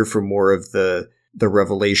kind of here for more of the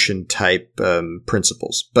revelation type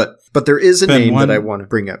principles. But there is a name that I want to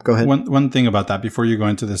bring up. Go ahead. One thing about that before you go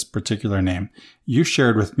into this particular name, you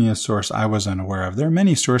shared with me a source I was unaware of. There are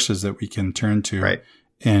many sources that we can turn to right.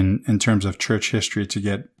 in terms of church history to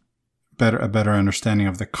get a better understanding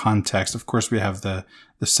of the context. Of course, we have the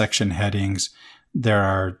section headings. There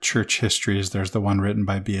are church histories. There's the one written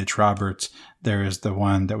by B.H. Roberts. There is the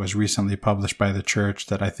one that was recently published by the church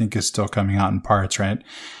that I think is still coming out in parts, right?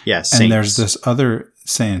 Yes. And there's this other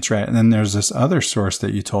Saints, right? And then there's this other source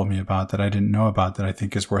that you told me about that I didn't know about that I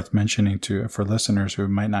think is worth mentioning for listeners who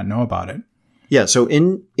might not know about it. Yeah. So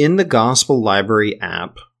in the Gospel Library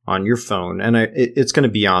app on your phone, and it's going to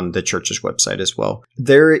be on the church's website as well,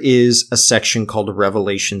 there is a section called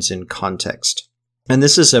Revelations in Context. And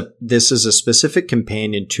this is a specific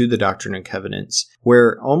companion to the Doctrine and Covenants,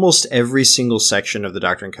 where almost every single section of the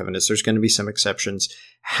Doctrine and Covenants, there's going to be some exceptions,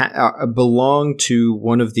 belong to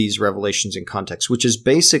one of these Revelations in Context, which is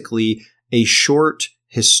basically a short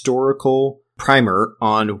historical primer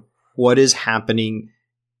on what is happening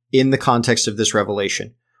in the context of this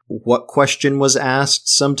revelation. What question was asked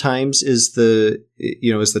sometimes is the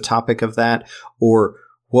topic of that, or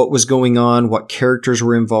what was going on, what characters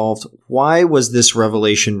were involved, why was this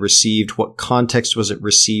revelation received, what context was it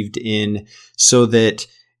received in, so that,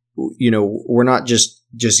 we're not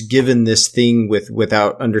just given this thing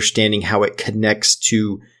without understanding how it connects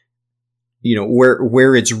to,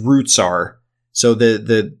 where its roots are. So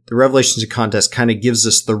the Revelations in Context kind of gives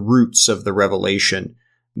us the roots of the revelation,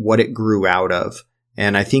 what it grew out of.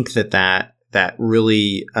 And I think that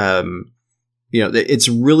really, it's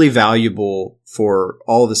really valuable for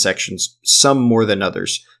all of the sections, some more than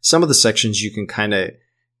others. Some of the sections you can kind of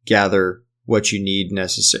gather what you need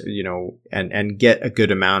necessary, and get a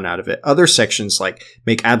good amount out of it. Other sections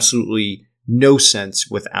make absolutely no sense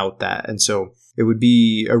without that. And so it would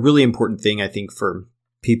be a really important thing, I think, for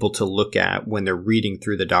people to look at when they're reading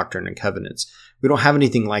through the Doctrine and Covenants. We don't have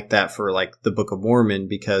anything like that for the Book of Mormon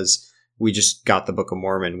because we just got the Book of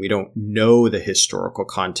Mormon. We don't know the historical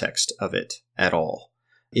context of it at all.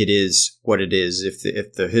 It is what it is.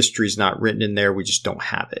 If the history is not written in there, we just don't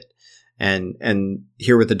have it. And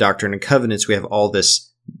here with the Doctrine and Covenants, we have all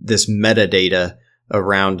this metadata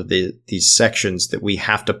around these sections that we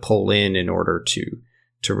have to pull in order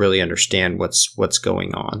to really understand what's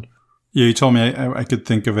going on. Yeah, you told me I could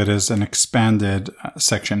think of it as an expanded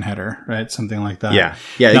section header, right? Something like that. Yeah,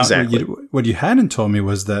 now, exactly. What you hadn't told me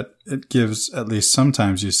was that it gives, at least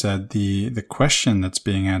sometimes you said, the question that's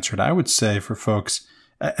being answered. I would say for folks,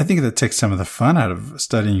 I think that takes some of the fun out of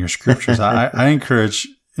studying your scriptures. I encourage,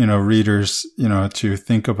 readers, to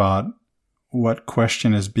think about what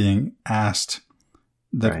question is being asked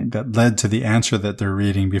that led to the answer that they're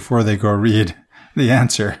reading before they go read the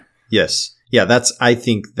answer. Yes. Yeah, I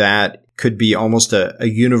think that could be almost a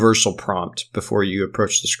universal prompt before you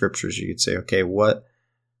approach the scriptures. You could say, okay, what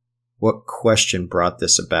question brought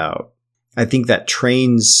this about? I think that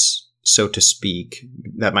trains, so to speak,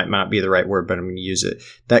 that might not be the right word, but I'm going to use it.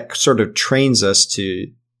 That sort of trains us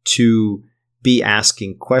to be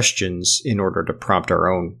asking questions in order to prompt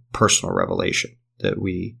our own personal revelation that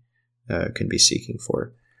we can be seeking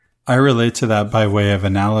for. I relate to that by way of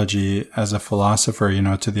analogy as a philosopher,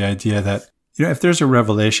 to the idea that, if there's a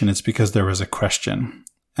revelation, it's because there was a question.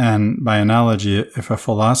 And by analogy, if a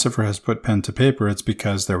philosopher has put pen to paper, it's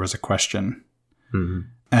because there was a question. Mm-hmm.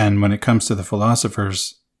 And when it comes to the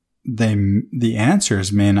philosophers, the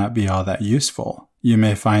answers may not be all that useful. You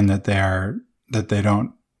may find that they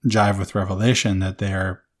don't jive with revelation, that they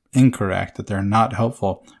are incorrect, that they're not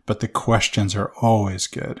helpful, but the questions are always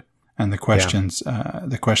good. And the questions are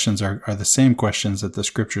the same questions that the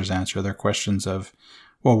scriptures answer. They're questions of,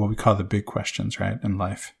 what we call the big questions, right, in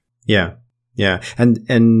life. Yeah. Yeah.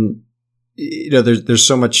 And there's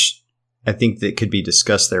so much, I think, that could be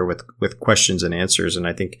discussed there with questions and answers. And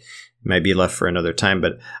I think it might be left for another time,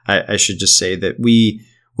 but I should just say that we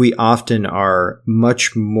often are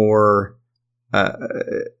much more,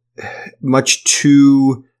 much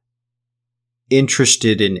too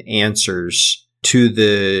interested in answers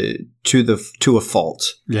to a fault.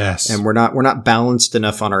 Yes. And we're not balanced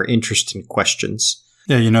enough on our interest in questions.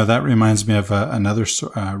 Yeah, that reminds me of another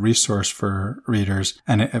resource for readers,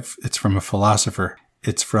 and it's from a philosopher.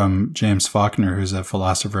 It's from James Faulkner, who's a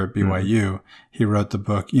philosopher at BYU. Mm-hmm. He wrote the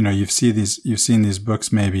book. You've seen these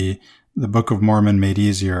books, maybe the Book of Mormon Made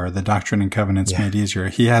Easier, or the Doctrine and Covenants Made Easier.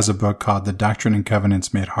 He has a book called The Doctrine and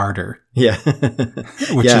Covenants Made Harder. Yeah,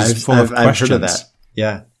 which is full of questions. I've heard of that.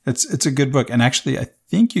 Yeah. It's a good book. And actually, I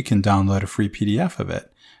think you can download a free PDF of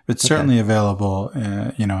it. It's certainly available,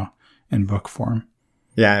 in book form.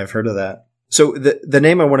 Yeah, I've heard of that. So the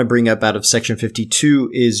name I want to bring up out of section 52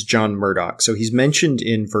 is John Murdoch. So he's mentioned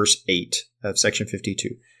in verse 8 of section 52.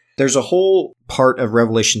 There's a whole part of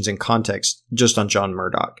Revelations in context just on John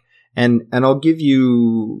Murdoch. And I'll give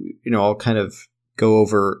you, I'll kind of go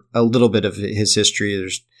over a little bit of his history.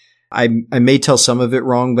 I may tell some of it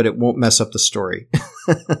wrong, but it won't mess up the story.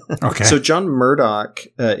 Okay. So John Murdoch,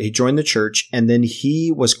 he joined the church, and then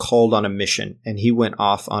he was called on a mission, and he went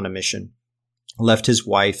off on a mission, left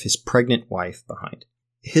his pregnant wife behind.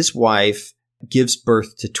 His wife gives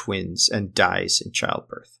birth to twins and dies in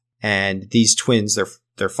childbirth. And these twins,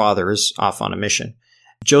 their father is off on a mission.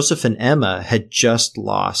 Joseph and Emma had just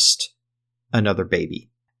lost another baby.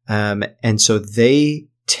 And so they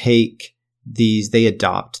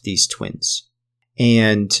adopt these twins.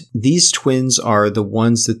 And these twins are the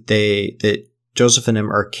ones that Joseph and Emma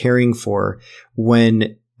are caring for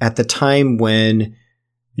at the time when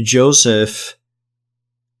Joseph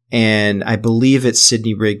and I believe it's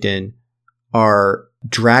Sidney Rigdon are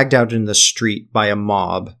dragged out in the street by a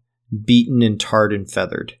mob, beaten and tarred and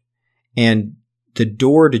feathered. And the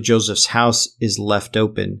door to Joseph's house is left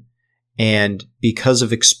open. And because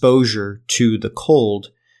of exposure to the cold,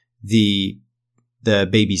 the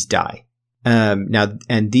babies die. Now,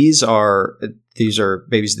 and these are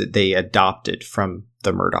babies that they adopted from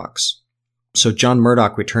the Murdochs. So John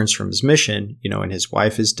Murdoch returns from his mission, and his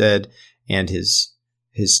wife is dead, and his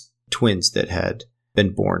twins that had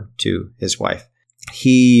been born to his wife.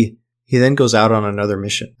 He then goes out on another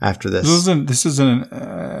mission after this. This is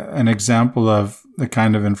an example of the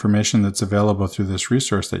kind of information that's available through this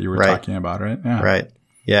resource that you were talking about, right? Yeah. Right.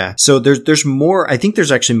 Yeah. So there's more. I think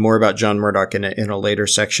there's actually more about John Murdoch in a later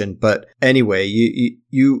section. But anyway,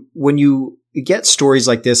 you when you get stories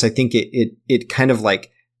like this, I think it kind of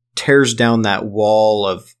like tears down that wall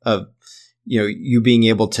of you being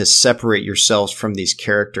able to separate yourselves from these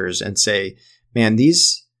characters and say, man,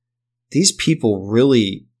 these people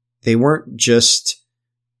really, they weren't just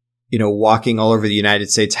walking all over the United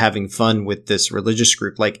States having fun with this religious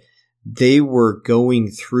group. Like, they were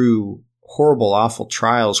going through horrible, awful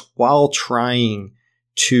trials while trying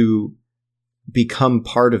to become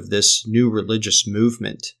part of this new religious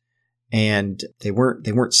movement. And they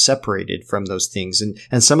weren't separated from those things.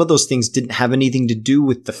 And some of those things didn't have anything to do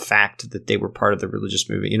with the fact that they were part of the religious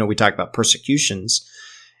movement. We talk about persecutions,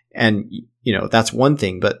 and, that's one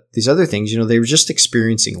thing, but these other things, they were just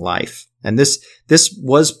experiencing life. And this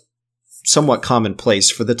was somewhat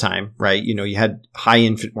commonplace for the time, right? You had high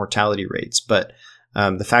infant mortality rates, but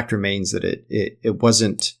the fact remains that it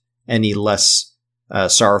wasn't any less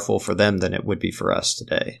sorrowful for them than it would be for us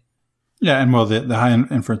today. Yeah, and well, the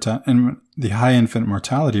high infant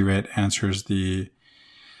mortality rate answers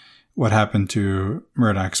what happened to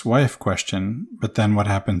Murdoch's wife question, but then what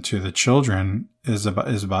happened to the children is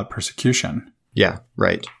about persecution. Yeah,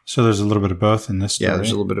 right. So there's a little bit of both in this story. Yeah,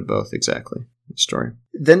 there's a little bit of both, exactly. Story.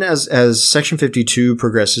 Then as section 52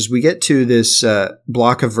 progresses, we get to this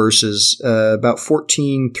block of verses about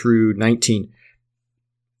 14 through 19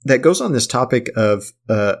 that goes on this topic of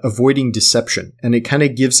avoiding deception. And it kind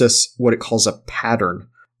of gives us what it calls a pattern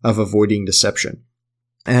of avoiding deception.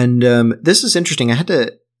 And this is interesting. I had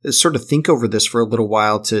to sort of think over this for a little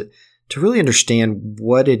while to really understand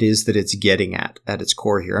what it is that it's getting at its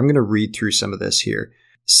core here. I'm going to read through some of this here.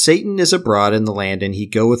 Satan is abroad in the land, and he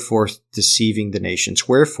goeth forth deceiving the nations.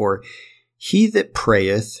 Wherefore, he that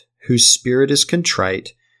prayeth, whose spirit is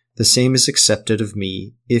contrite, the same is accepted of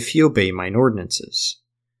me, if he obey mine ordinances.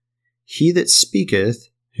 He that speaketh,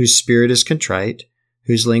 whose spirit is contrite,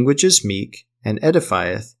 whose language is meek, and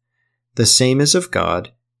edifieth, the same is of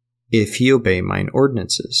God, if he obey mine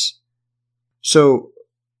ordinances. So,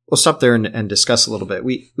 we'll stop there and discuss a little bit.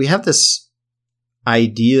 We have this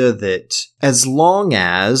idea that as long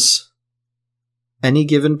as any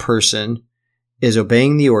given person is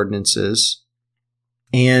obeying the ordinances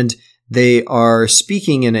and they are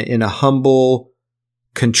speaking in a humble,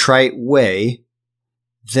 contrite way,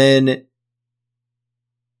 then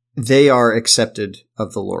they are accepted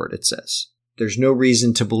of the Lord, it says. There's no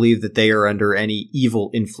reason to believe that they are under any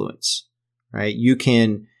evil influence, right? You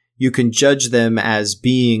can judge them as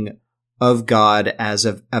being of God, as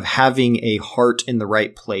of having a heart in the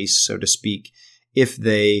right place, so to speak, if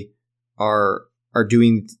they are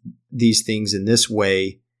doing these things in this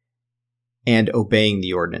way and obeying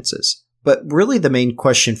the ordinances. But really the main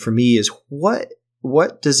question for me is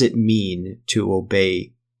what does it mean to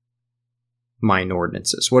obey mine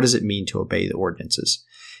ordinances? What does it mean to obey the ordinances?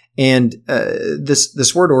 And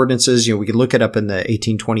this word ordinances, we could look it up in the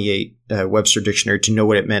 1828 Webster Dictionary to know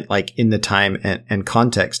what it meant like in the time and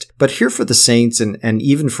context. But here for the saints and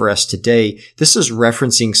even for us today, this is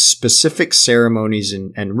referencing specific ceremonies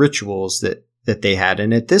and rituals that they had.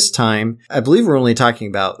 And at this time, I believe we're only talking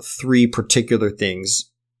about 3 particular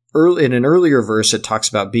things. In an earlier verse, it talks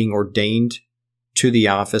about being ordained to the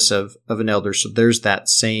office of an elder. So there's that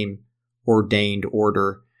same ordained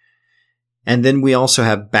order. And then we also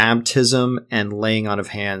have baptism and laying on of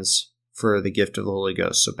hands for the gift of the Holy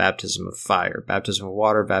Ghost. So baptism of fire, baptism of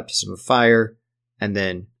water, baptism of fire, and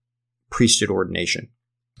then priesthood ordination.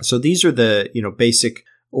 So these are the basic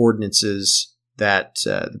ordinances that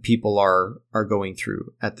the people are going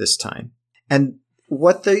through at this time. And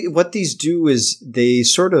what these do is they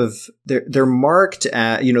sort of they're marked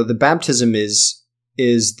at the baptism is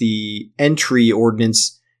the entry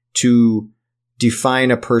ordinance to define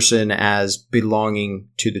a person as belonging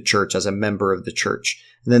to the church, as a member of the church.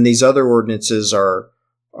 And then these other ordinances are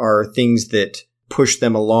things that push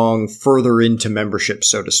them along further into membership,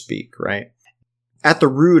 so to speak, right? At the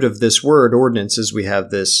root of this word ordinances, we have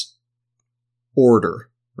this order,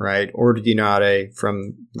 right? Ordinare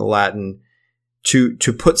from the Latin, to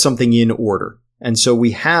put something in order. And so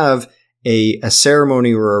we have a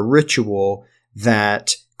ceremony or a ritual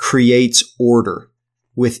that creates order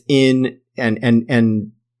within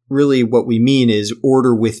and really what we mean is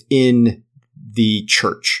order within the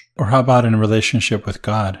church. Or how about in a relationship with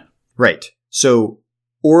God? Right. So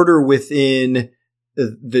order within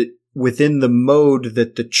the mode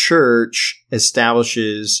that the church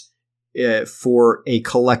establishes for a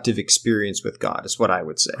collective experience with God is what I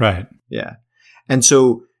would say. Right. Yeah. And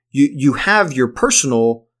so you have your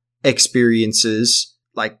personal experiences,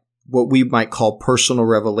 like what we might call personal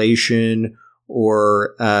revelation,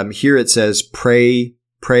 or here it says, pray,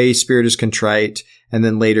 spirit is contrite, and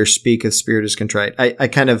then later speaketh, spirit is contrite. I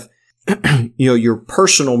kind of, your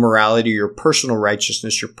personal morality, your personal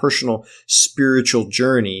righteousness, your personal spiritual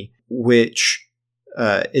journey, which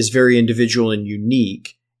is very individual and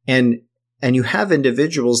unique. And you have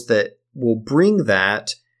individuals that will bring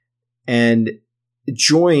that and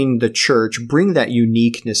join the church, bring that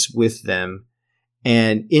uniqueness with them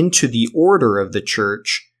and into the order of the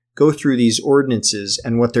church, go through these ordinances,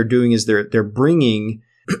 and what they're doing is they're bringing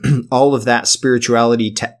all of that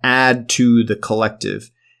spirituality to add to the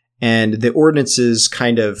collective. And the ordinances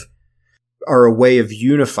kind of are a way of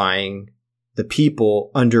unifying the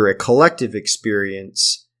people under a collective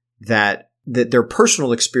experience that their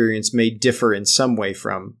personal experience may differ in some way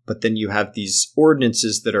from, but then you have these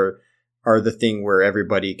ordinances that are the thing where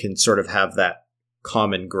everybody can sort of have that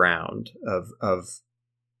common ground of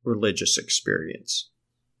religious experience.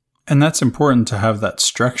 And that's important to have that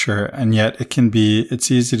structure, and yet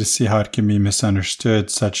it's easy to see how it can be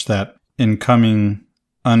misunderstood, such that in coming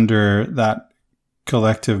under that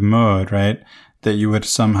collective mode, right, that you would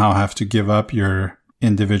somehow have to give up your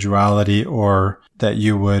individuality, or that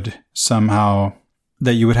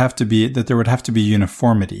there would have to be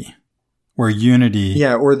uniformity or unity.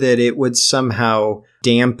 Yeah, or that it would somehow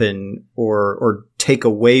dampen or take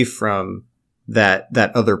away from that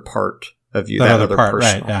other part of you, that other part,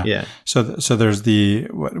 personal. Right? Yeah. So there's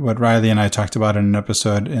what Riley and I talked about in an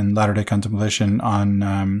episode in Latter-day Contemplation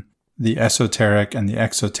on the esoteric and the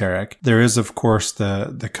exoteric. There is, of course,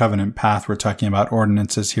 the covenant path. We're talking about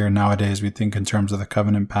ordinances here nowadays. We think in terms of the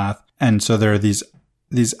covenant path. And so there are these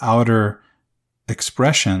outer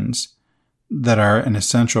expressions that are an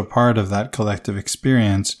essential part of that collective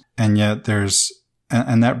experience. And yet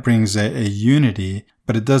and that brings a unity,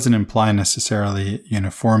 but it doesn't imply necessarily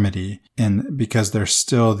uniformity because there's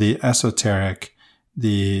still the esoteric,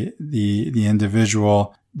 the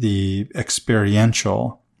individual, the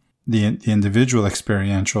individual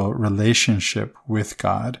experiential relationship with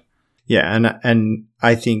God. Yeah. And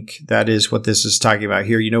I think that is what this is talking about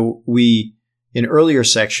here. We, in earlier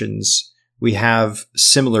sections, we have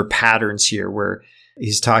similar patterns here where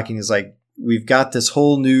he's talking is like, we've got this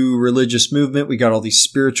whole new religious movement. We got all these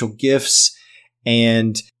spiritual gifts.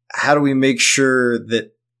 And how do we make sure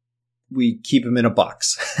that we keep them in a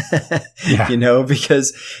box? Yeah.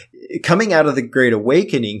 Because coming out of the Great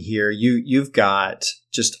Awakening here, you've got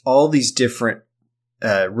just all these different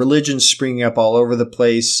religions springing up all over the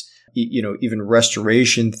place, even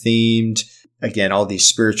restoration themed. Again, all these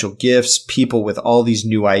spiritual gifts, people with all these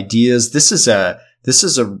new ideas. This is a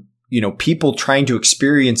people trying to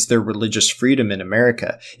experience their religious freedom in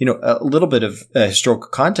America. A little bit of historical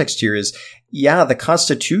context here is, the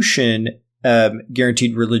Constitution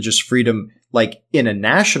guaranteed religious freedom, like in a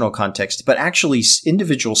national context, but actually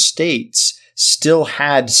individual states still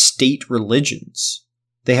had state religions.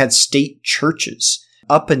 They had state churches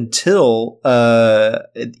up until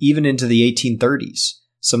even into the 1830s.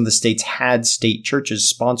 Some of the states had state churches,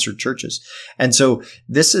 sponsored churches. And so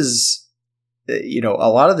this is, a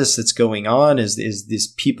lot of this that's going on is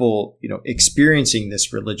these people, experiencing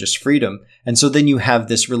this religious freedom. And so then you have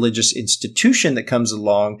this religious institution that comes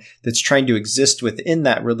along that's trying to exist within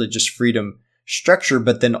that religious freedom structure,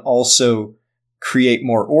 but then also create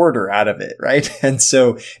more order out of it, right? And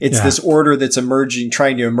so it's this order that's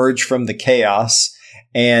trying to emerge from the chaos.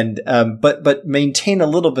 And but maintain a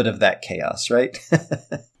little bit of that chaos, right?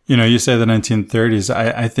 You say the 1930s.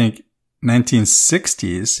 I think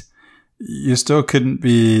 1960s, you still couldn't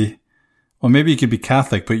be. Well, maybe you could be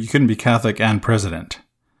Catholic, but you couldn't be Catholic and president.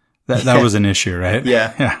 That was an issue, right?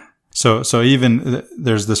 Yeah. So even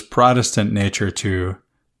there's this Protestant nature to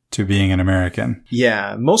being an American.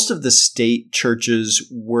 Yeah, most of the state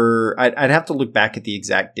churches were. I'd have to look back at the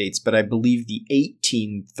exact dates, but I believe the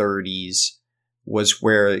 1830s. Was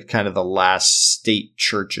where kind of the last state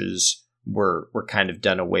churches were kind of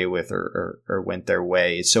done away with or went their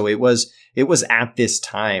way. So it was at this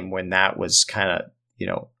time when that was kind of,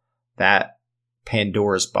 that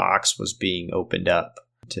Pandora's box was being opened up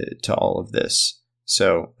to all of this.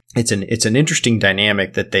 So it's an interesting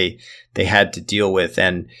dynamic that they had to deal with.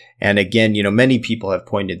 And again, many people have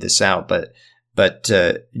pointed this out, but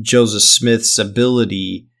Joseph Smith's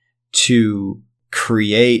ability to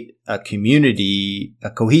create a community, a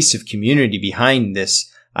cohesive community behind this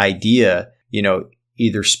idea,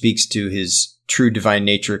 either speaks to his true divine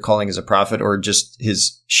nature, calling as a prophet, or just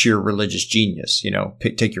his sheer religious genius,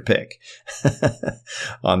 take your pick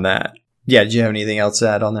on that. Yeah. Did you have anything else to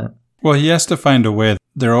add on that? Well, he has to find a way.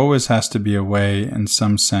 There always has to be a way in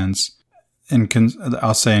some sense in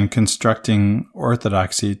constructing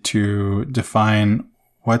orthodoxy to define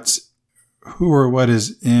who or what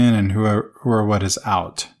is in and who or what is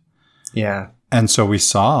out. Yeah. And so we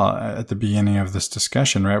saw at the beginning of this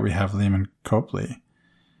discussion, right, we have Lehman Copley,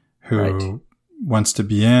 who wants to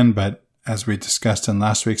be in, but as we discussed in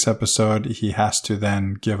last week's episode, he has to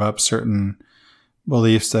then give up certain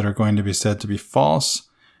beliefs that are going to be said to be false.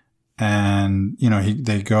 And,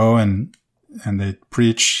 they go and they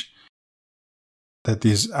preach that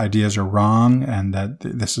these ideas are wrong and that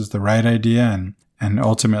this is the right idea. And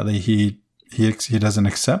ultimately he doesn't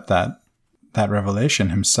accept that revelation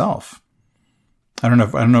himself. I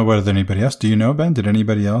don't know whether anybody else. Do you know, Ben? Did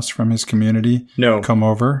anybody else from his community come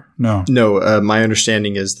over? No. My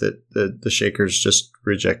understanding is that the Shakers just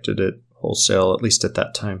rejected it wholesale, at least at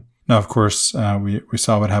that time. No, of course, we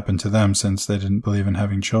saw what happened to them since they didn't believe in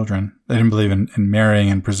having children. They didn't believe in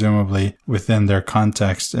marrying, and presumably within their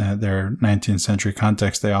context, their 19th century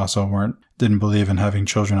context, they also didn't believe in having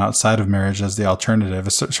children outside of marriage as the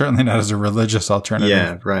alternative, certainly not as a religious alternative.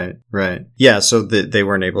 Yeah, right. Yeah, so they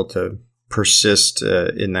weren't able to persist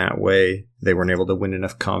in that way. They weren't able to win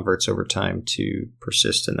enough converts over time to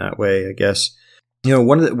persist in that way, I guess.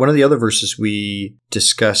 One of the other verses we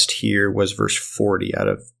discussed here was verse 40 out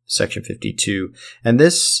of section 52. And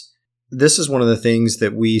this is one of the things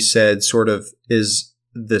that we said sort of is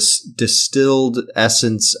this distilled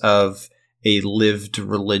essence of a lived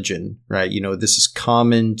religion, right? This is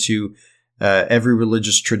common to every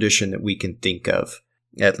religious tradition that we can think of,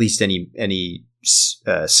 at least any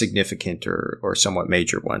significant or somewhat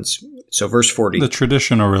major ones. So verse 40. The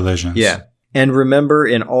traditional religions. Yeah. And remember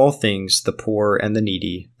in all things the poor and the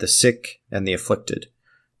needy, the sick and the afflicted.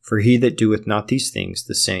 For he that doeth not these things,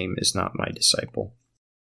 the same is not my disciple.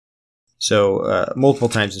 So multiple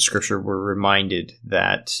times in Scripture we're reminded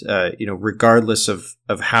that, regardless of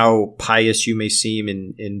how pious you may seem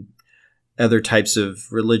in other types of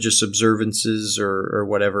religious observances or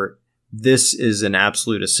whatever, this is an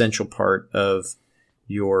absolute essential part of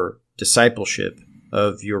your discipleship,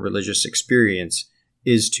 of your religious experience,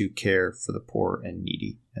 is to care for the poor and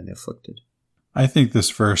needy and the afflicted. I think this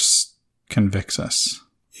verse convicts us.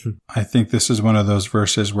 I think this is one of those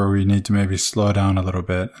verses where we need to maybe slow down a little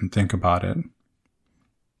bit and think about it.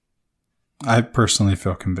 I personally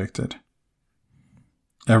feel convicted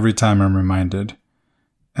every time I'm reminded.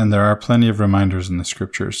 And there are plenty of reminders in the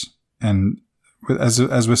Scriptures. And as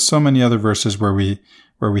with so many other verses where we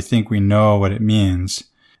think we know what it means,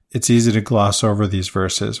 it's easy to gloss over these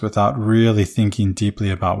verses without really thinking deeply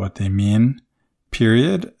about what they mean,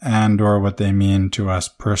 period, and or what they mean to us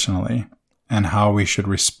personally and how we should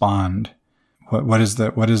respond. What is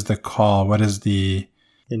the call? What is the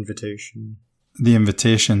invitation? The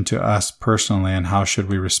invitation to us personally, and how should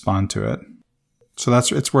we respond to it? So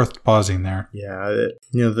it's worth pausing there. Yeah,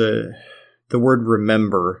 the word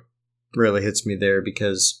remember really hits me there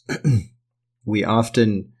because we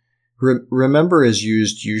often remember is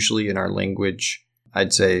used usually in our language,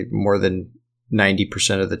 I'd say more than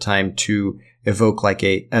 90% of the time, to evoke like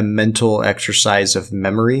a mental exercise of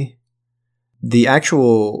memory. The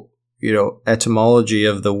actual, etymology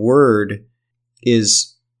of the word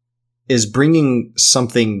is bringing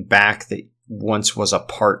something back that once was a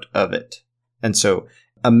part of it. And so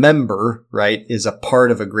a member, right, is a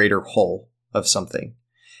part of a greater whole of something.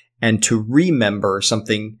 And to remember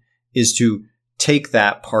something is to take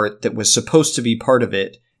that part that was supposed to be part of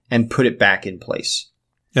it and put it back in place.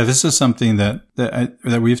 Yeah, this is something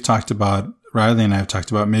that we've talked about. Riley and I have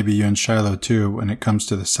talked about, maybe you and Shiloh too, when it comes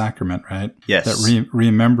to the sacrament, right? Yes. That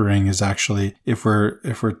remembering is actually, if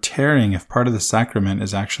part of the sacrament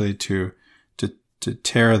is actually to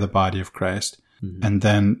tear the body of Christ, mm-hmm. and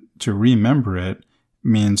then to remember it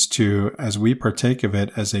means to, as we partake of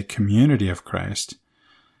it as a community of Christ,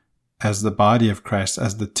 as the body of Christ,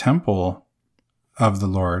 as the temple of the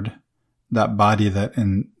Lord, that body that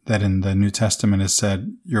in the New Testament is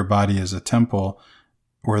said, your body is a temple,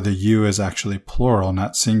 or the you is actually plural,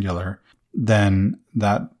 not singular, then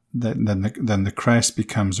the Christ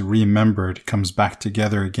becomes remembered, comes back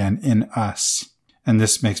together again in us. And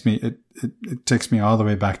this makes me, it takes me all the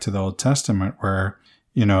way back to the Old Testament where,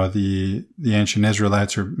 the ancient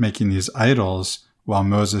Israelites are making these idols while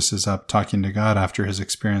Moses is up talking to God after his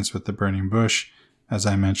experience with the burning bush, as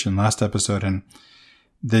I mentioned last episode. And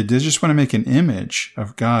they just want to make an image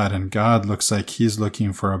of God, and God looks like he's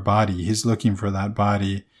looking for a body. He's looking for that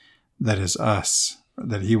body that is us,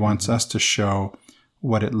 that he wants us to show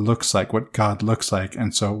what it looks like, what God looks like.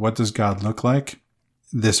 And so what does God look like?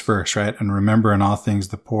 This verse, right? And remember in all things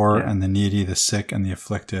the poor and the needy, the sick and the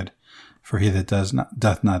afflicted. For he that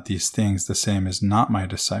doth not these things, the same is not my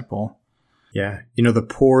disciple. Yeah. The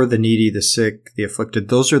poor, the needy, the sick, the afflicted,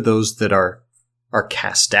 those are those that are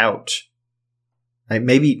cast out.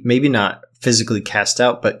 Maybe not physically cast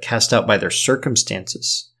out, but cast out by their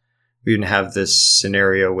circumstances. We even have this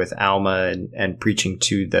scenario with Alma and preaching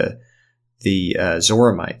to the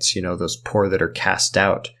Zoramites, those poor that are cast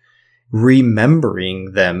out.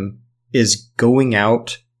 Remembering them is going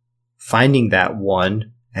out, finding that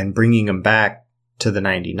one, and bringing them back to the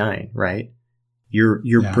 99, right?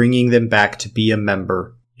 You're bringing them back to be a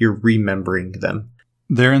member. You're remembering them.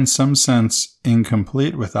 They're in some sense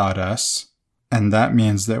incomplete without us. And that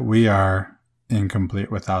means that we are incomplete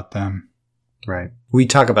without them. Right. We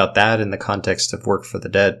talk about that in the context of Work for the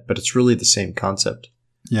Dead, but it's really the same concept.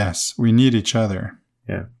 Yes, we need each other.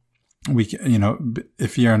 Yeah.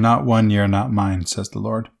 If ye are not one, ye are not mine, says the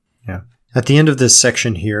Lord. Yeah. At the end of this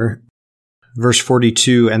section here, verse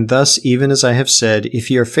 42, and thus, even as I have said, if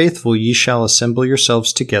ye are faithful, ye shall assemble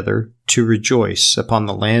yourselves together to rejoice upon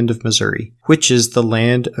the land of Missouri, which is the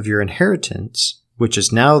land of your inheritance, which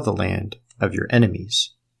is now the land of your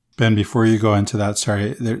enemies. Ben, before you go into that,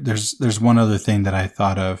 sorry, there's one other thing that I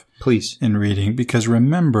thought of. Please. In reading, because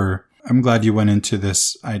remember, I'm glad you went into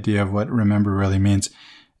this idea of what remember really means.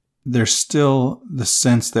 There's still the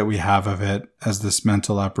sense that we have of it as this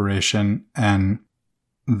mental operation, and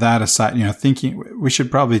that aside, thinking we should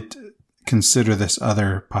probably consider this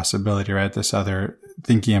other possibility, right? This other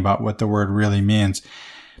thinking about what the word really means.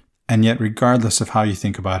 And yet, regardless of how you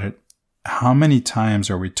think about it, how many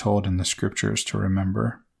times are we told in the Scriptures to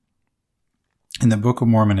remember? In the Book of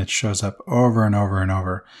Mormon, it shows up over and over and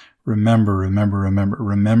over. Remember, remember, remember,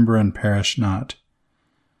 remember and perish not.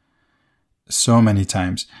 So many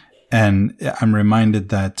times. And I'm reminded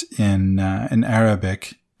that in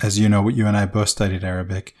Arabic, as you know, you and I both studied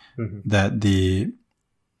Arabic, that the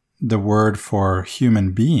word for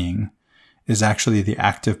human being is actually the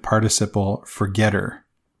active participle forgetter.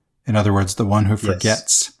 In other words, the one who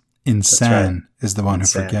forgets. Insan is the one who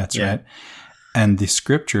forgets, right? And the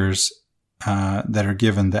scriptures that are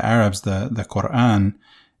given the Arabs, the Quran,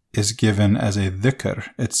 is given as a dhikr.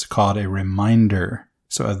 It's called a reminder.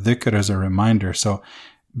 So a dhikr is a reminder. So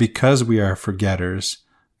because we are forgetters,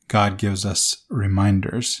 God gives us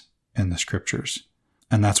reminders in the scriptures.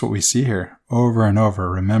 And that's what we see here over and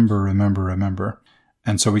over. Remember, remember, remember.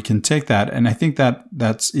 And so we can take that. And I think that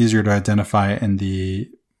that's easier to identify in the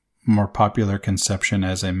more popular conception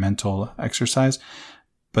as a mental exercise.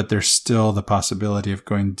 But there's still the possibility of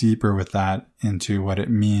going deeper with that into what it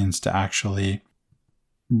means to actually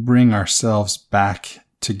bring ourselves back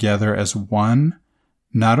together as one,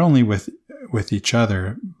 not only with each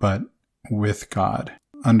other, but with God.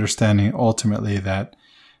 Understanding ultimately that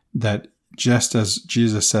just as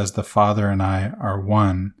Jesus says the Father and I are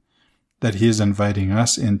one, that he is inviting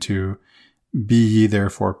us into be ye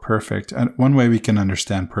therefore perfect. And one way we can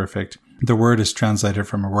understand perfect, the word is translated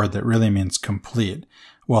from a word that really means complete.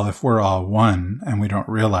 Well, if we're all one and we don't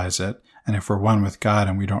realize it, and if we're one with God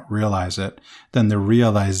and we don't realize it, then the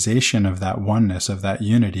realization of that oneness, of that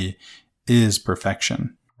unity, is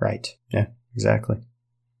perfection. Right. Yeah, exactly.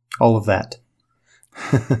 All of that.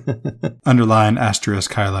 Underline,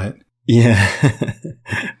 asterisk, highlight. Yeah.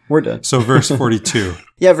 We're done. So verse 42.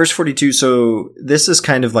 Yeah, verse 42. So this is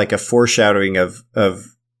kind of like a foreshadowing of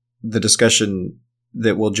the discussion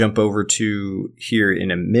that we'll jump over to here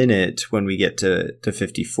in a minute when we get to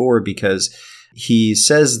 54, because he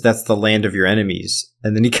says that's the land of your enemies.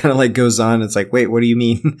 And then he kind of like goes on. It's like, wait, what do you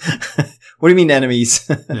mean? What do you mean enemies?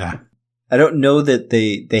 Yeah. I don't know that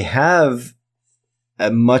they have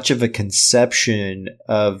much of a conception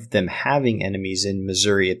of them having enemies in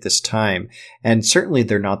Missouri at this time. And certainly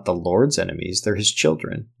they're not the Lord's enemies. They're his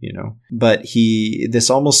children, you know. But this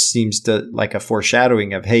almost seems to like a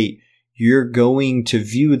foreshadowing of, hey, you're going to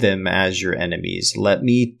view them as your enemies. Let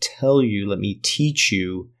me tell you, let me teach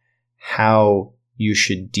you how you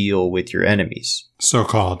should deal with your enemies.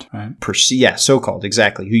 So-called, right? So-called,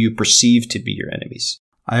 exactly. Who you perceive to be your enemies.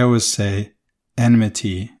 I always say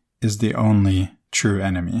enmity is the only true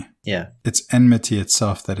enemy. Yeah. It's enmity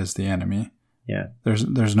itself that is the enemy. Yeah.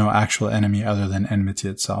 There's no actual enemy other than enmity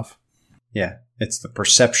itself. Yeah. It's the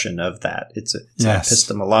perception of that. It's an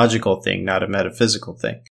epistemological thing, not a metaphysical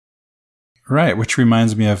thing. Right, which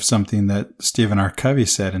reminds me of something that Stephen R. Covey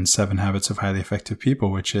said in 7 Habits of Highly Effective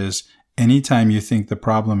People, which is anytime you think the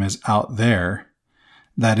problem is out there,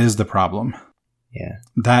 that is the problem. Yeah.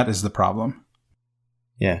 That is the problem.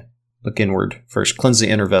 Yeah. Look inward first. Cleanse the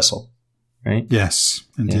inner vessel. Right? Yes,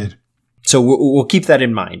 indeed. Yeah. So we'll keep that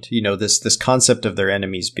in mind. You know, this concept of their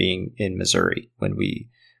enemies being in Missouri when we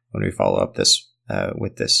follow up this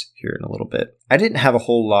with this here in a little bit. I didn't have a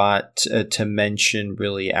whole lot to mention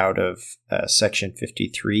really out of section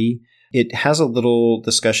 53. It has a little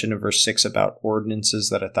discussion in verse 6 about ordinances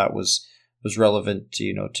that I thought was relevant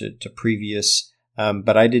to previous,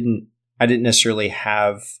 but I didn't necessarily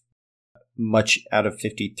have much out of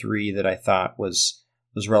 53 that I thought was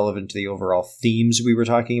relevant to the overall themes we were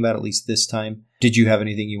talking about, at least this time. Did you have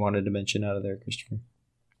anything you wanted to mention out of there, Christopher?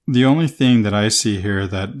 The only thing that I see here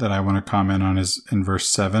that I want to comment on is in verse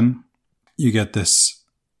 7. You get this,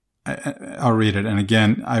 I'll read it. And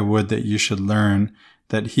again, I would that you should learn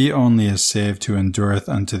that he only is saved who endureth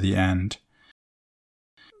unto the end.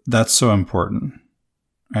 That's so important,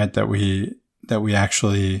 right? That we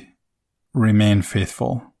actually remain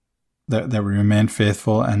faithful, that we remain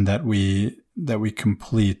faithful, and that we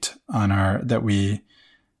complete on our, that we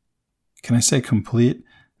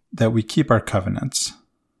keep our covenants.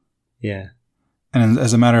 Yeah. And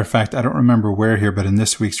as a matter of fact, I don't remember where here, but in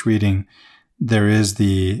this week's reading, there is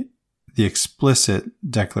the explicit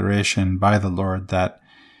declaration by the Lord that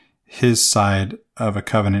his side of a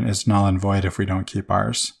covenant is null and void if we don't keep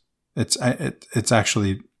ours. It's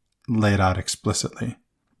actually laid out explicitly.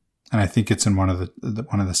 And I think it's in one of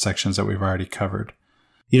the sections that we've already covered.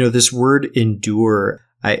 You know, this word endure,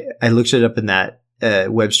 I looked it up in that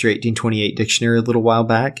Webster 1828 dictionary a little while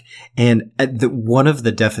back, and one of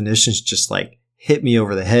the definitions just like hit me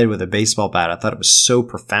over the head with a baseball bat. I thought it was so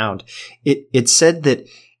profound. It said that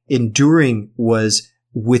enduring was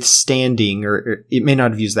withstanding, or it may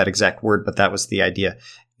not have used that exact word, but that was the idea.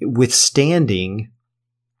 Withstanding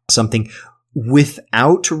something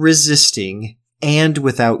without resisting and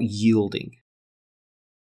without yielding.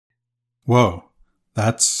 Whoa.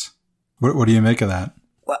 That's, what do you make of that?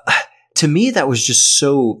 Well, to me, that was just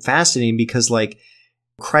so fascinating because, like,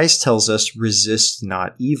 Christ tells us, resist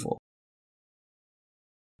not evil.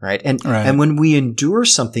 Right? And when we endure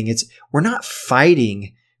something, we're not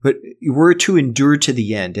fighting, but we're to endure to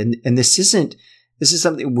the end. And this is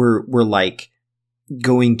something we're like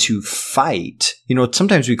going to fight.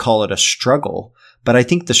 Sometimes we call it a struggle, but I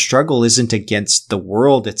think the struggle isn't against the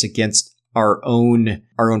world. It's against our own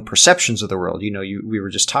perceptions of the world. We were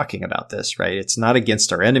just talking about this, right? It's not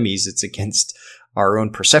against our enemies. It's against our own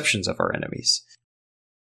perceptions of our enemies.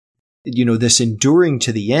 This enduring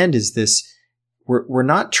to the end is this, we're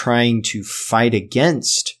not trying to fight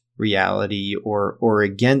against reality or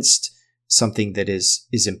against something that is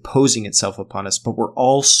imposing itself upon us, but we're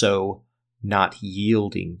also not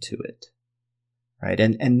yielding to it. Right?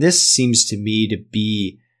 And this seems to me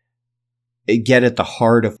to get at the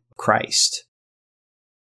heart of Christ.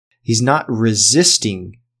 He's not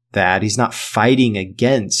resisting that. He's not fighting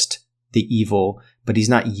against the evil, but he's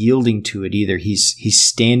not yielding to it either. He's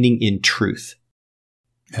standing in truth.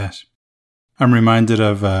 Yes. I'm reminded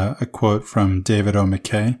of a quote from David O.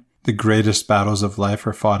 McKay. The greatest battles of life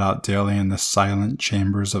are fought out daily in the silent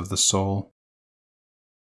chambers of the soul.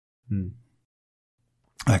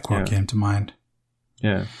 That quote came to mind.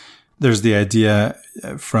 Yeah. There's the idea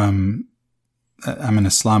from, I'm an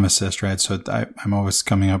Islamicist, right? So I'm always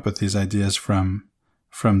coming up with these ideas from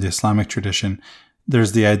the Islamic tradition.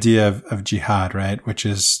 There's the idea of jihad, right? Which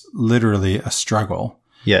is literally a struggle.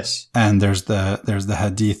 Yes. And there's the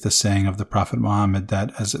hadith, the saying of the Prophet Muhammad,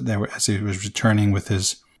 that as he was returning with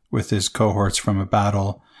his cohorts from a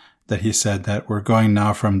battle, that he said that we're going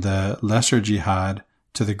now from the lesser jihad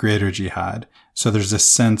to the greater jihad. So there's this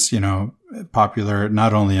sense, popular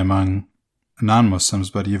not only among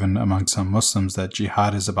non-Muslims, but even among some Muslims, that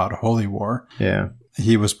jihad is about holy war. Yeah.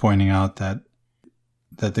 He was pointing out that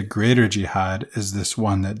the greater jihad is this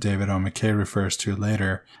one that David O. McKay refers to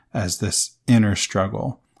later as this inner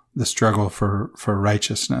struggle, the struggle for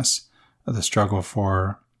righteousness, the struggle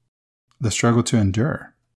to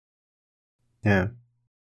endure. Yeah.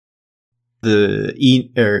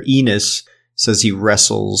 Enos says he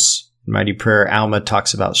wrestles. In Mighty Prayer, Alma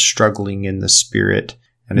talks about struggling in the spirit.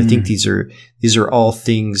 And I think these are all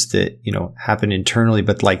things that, happen internally,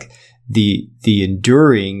 but like the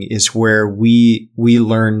enduring is where we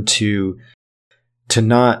learn to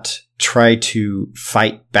not try to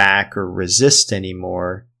fight back or resist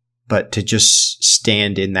anymore, but to just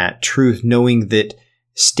stand in that truth, knowing that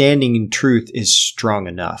standing in truth is strong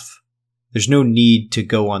enough. There's no need to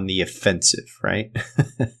go on the offensive, right?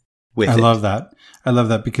 I love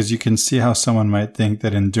that because you can see how someone might think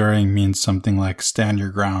that enduring means something like stand your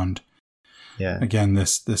ground. Yeah. Again,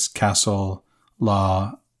 this castle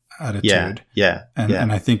law attitude. Yeah.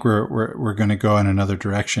 And I think we're going to go in another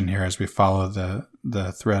direction here as we follow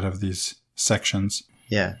the thread of these sections.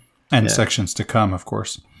 Yeah. And sections to come, of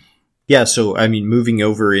course. Yeah. So, moving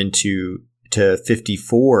over to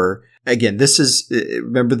 54, again, this is,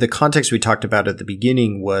 remember the context we talked about at the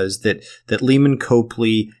beginning was that Lehman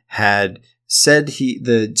Copley had said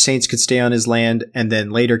the saints could stay on his land, and then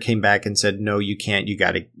later came back and said, no, you can't, you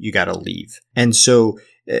gotta leave. And so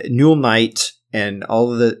Newell Knight and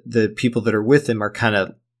all of the people that are with him are kind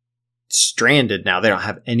of stranded now. They don't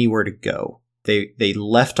have anywhere to go. They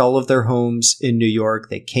left all of their homes in New York.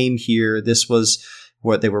 They came here. This was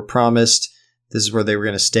what they were promised. This is where they were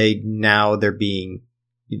going to stay. Now they're being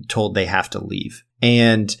told they have to leave.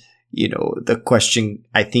 And, the question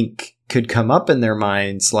I think could come up in their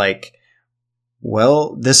minds like,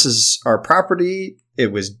 well, this is our property.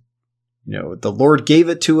 It was, the Lord gave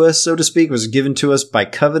it to us, so to speak. It was given to us by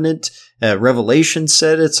covenant. Revelation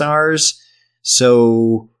said it's ours.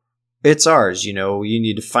 So it's ours. You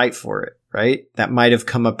need to fight for it, right? That might have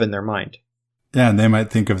come up in their mind. Yeah. And they might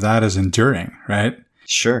think of that as enduring, right?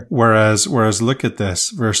 Sure. Whereas look at this,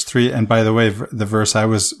 verse 3. And by the way, the verse I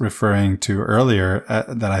was referring to earlier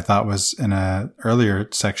that I thought was in a earlier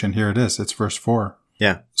section, here it is. It's verse 4.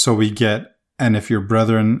 Yeah. So we get, and if your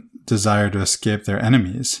brethren desire to escape their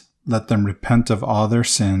enemies, let them repent of all their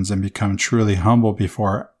sins and become truly humble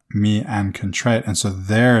before me and contrite. And so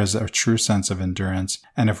there is a true sense of endurance.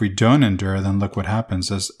 And if we don't endure, then look what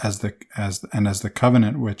happens as the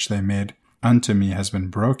covenant which they made unto me has been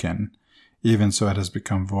broken, even so it has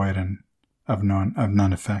become void and of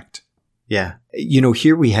none effect. Yeah.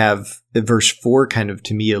 Here we have verse 4 kind of,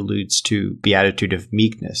 to me, alludes to beatitude of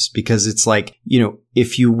meekness, because it's like,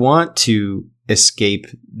 if you want to escape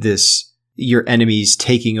your enemies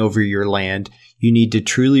taking over your land, You need to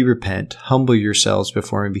truly repent, humble yourselves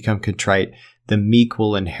before me, become contrite. The meek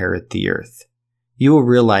will inherit the earth. You will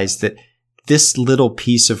realize that this little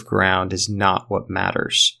piece of ground is not what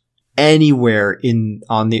matters. Anywhere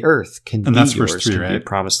on the earth can be yours, verse 3, can right? be a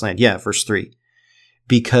promised land. Yeah, verse 3.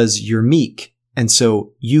 Because you're meek, and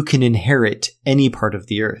so you can inherit any part of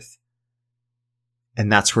the earth.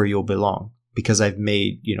 And that's where you'll belong. Because I've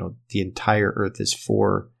made, the entire earth is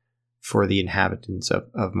for the inhabitants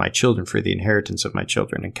of my children, for the inheritance of my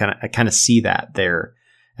children. And I kind of see that there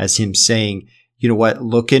as him saying, you know what,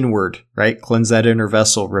 look inward, right? Cleanse that inner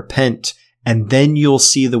vessel, repent, and then you'll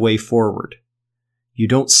see the way forward. You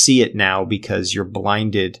don't see it now because you're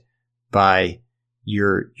blinded by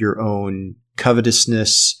your own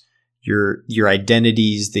covetousness, your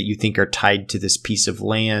identities that you think are tied to this piece of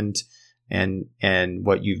land and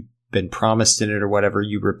what you've been promised in it or whatever.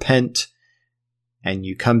 You repent and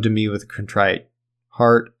you come to me with a contrite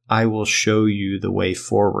heart. I will show you the way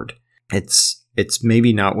forward. It's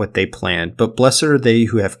maybe not what they planned, but blessed are they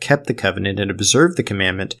who have kept the covenant and observed the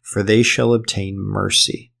commandment, for they shall obtain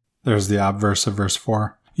mercy. There's the obverse of verse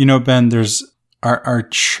 4. Ben, our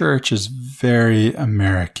church is very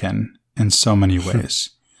American in so many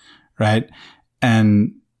ways, right?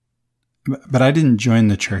 But I didn't join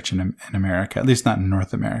the church in America, at least not in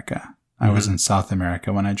North America. I was in South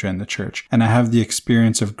America when I joined the church. And I have the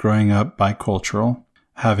experience of growing up bicultural,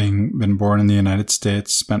 having been born in the United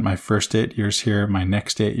States, spent my first 8 years here, my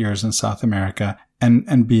next 8 years in South America.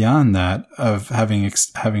 And beyond that, of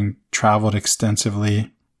having traveled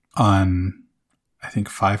extensively on, I think,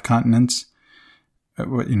 5 continents,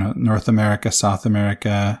 North America, South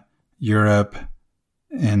America, Europe,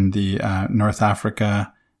 in the North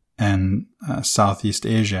Africa, and Southwest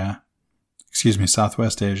Asia,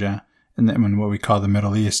 and then what we call the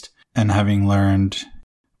Middle East, and having learned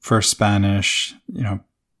first Spanish,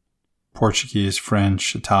 Portuguese,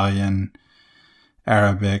 French, Italian,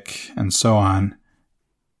 Arabic, and so on,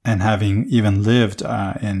 and having even lived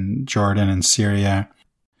in Jordan and Syria,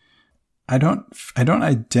 I don't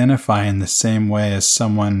identify in the same way as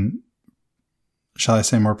someone, shall I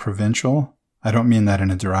say, more provincial. I don't mean that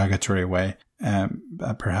in a derogatory way.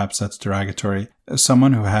 Perhaps that's derogatory.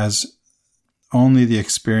 Someone who has only the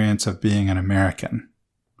experience of being an American.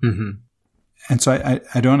 Mm-hmm. And so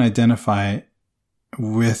I don't identify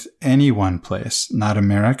with any one place, not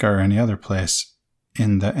America or any other place,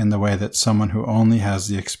 in the way that someone who only has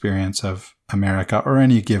the experience of America or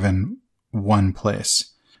any given one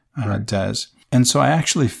place does. And so I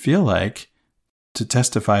actually feel like, to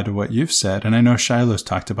testify to what you've said, and I know Shiloh's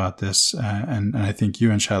talked about this, and I think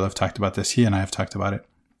you and Shiloh have talked about this, he and I have talked about it,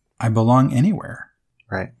 I belong anywhere.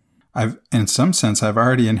 Right. In some sense, I've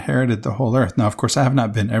already inherited the whole earth. Now, of course, I have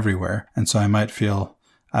not been everywhere, and so I might feel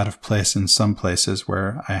out of place in some places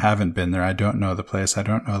where I haven't been there. I don't know the place. I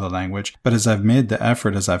don't know the language. But as I've made the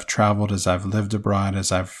effort, as I've traveled, as I've lived abroad,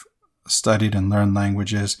 as I've studied and learned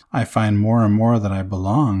languages, I find more and more that I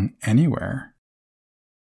belong anywhere.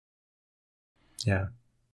 Yeah.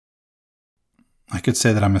 I could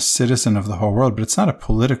say that I'm a citizen of the whole world, but it's not a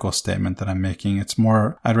political statement that I'm making. It's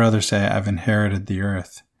more, I'd rather say I've inherited the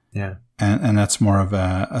earth. Yeah. And that's more of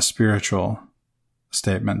a spiritual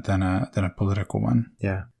statement than a political one.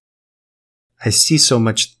 Yeah. I see so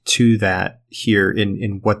much to that here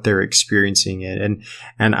in what they're experiencing it.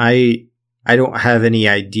 And I don't have any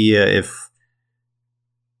idea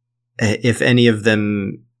if any of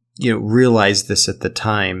them, realized this at the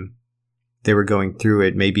time they were going through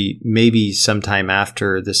it. Maybe sometime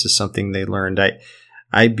after this is something they learned.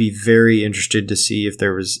 I'd be very interested to see if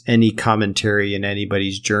there was any commentary in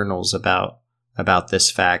anybody's journals about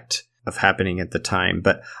this fact of happening at the time.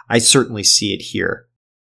 But I certainly see it here.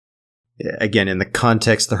 Again, in the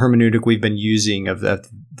context, the hermeneutic we've been using of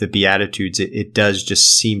the Beatitudes, it does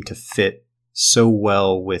just seem to fit so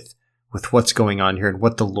well with what's going on here and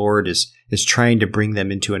what the Lord is trying to bring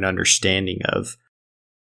them into an understanding of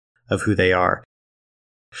who they are.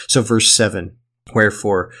 So verse 7,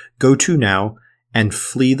 wherefore, go to now and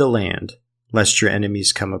flee the land, lest your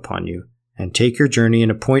enemies come upon you, and take your journey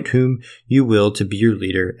and appoint whom you will to be your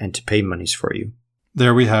leader and to pay monies for you.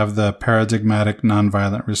 There we have the paradigmatic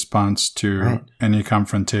nonviolent response to any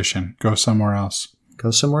confrontation. Go somewhere else.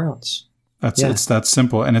 Go somewhere else. It's that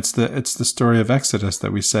simple. And it's the story of Exodus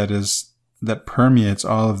that we said that permeates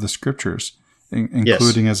all of the scriptures,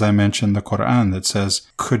 including, as I mentioned, the Quran that says,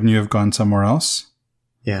 couldn't you have gone somewhere else?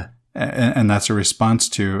 Yeah. And that's a response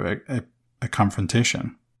to a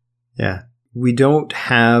confrontation. Yeah. We don't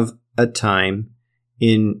have a time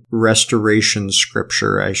in restoration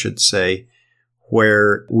scripture, I should say,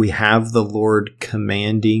 where we have the Lord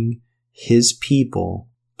commanding his people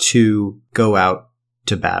to go out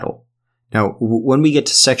to battle. Now, when we get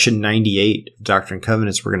to section 98 of Doctrine and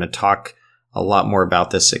Covenants, we're going to talk a lot more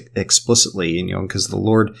about this explicitly, because the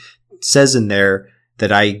Lord says in there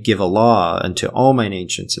that I give a law unto all mine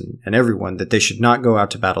ancients and everyone that they should not go out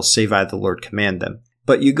to battle save I the Lord command them.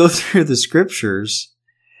 But you go through the scriptures,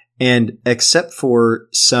 and except for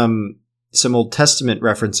some Old Testament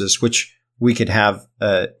references, which we could have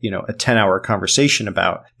a 10-hour conversation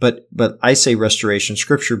about, but I say restoration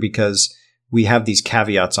scripture because we have these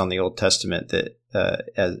caveats on the Old Testament that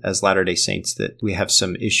as Latter-day Saints that we have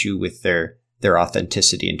some issue with their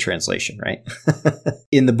authenticity in translation, right?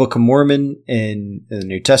 In the Book of Mormon and in the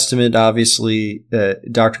New Testament, obviously,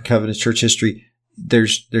 Doctrine and Covenants, church history,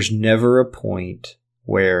 there's never a point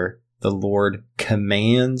where the Lord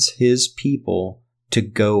commands his people to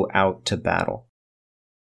go out to battle.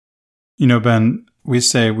 Ben, we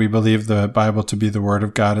say we believe the Bible to be the Word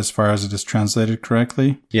of God as far as it is translated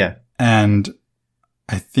correctly. Yeah. And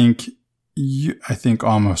I think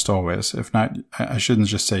almost always, if not, I shouldn't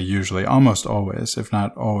just say usually, almost always, if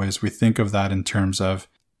not always, we think of that in terms of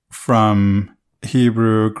from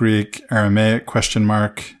Hebrew, Greek, Aramaic,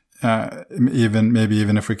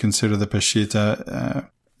 even if we consider the Peshitta,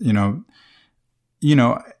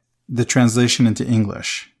 the translation into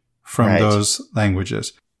English from those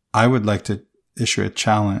languages. I would like to issue a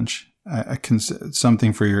challenge,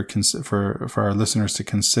 something for our listeners to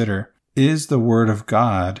consider. Is the Word of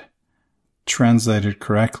God translated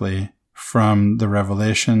correctly from the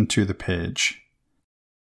revelation to the page?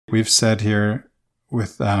 We've said here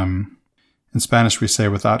in Spanish we say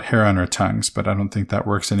without hair on our tongues, but I don't think that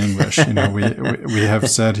works in English. We have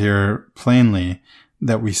said here plainly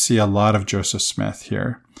that we see a lot of Joseph Smith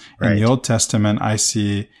here. Right. In the Old Testament, I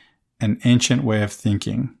see an ancient way of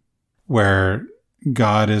thinking where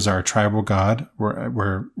God is our tribal God,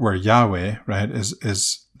 where Yahweh, right,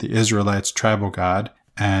 is the Israelites' tribal God,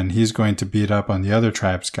 and he's going to beat up on the other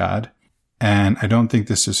tribe's God. And I don't think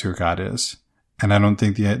this is who God is. And I don't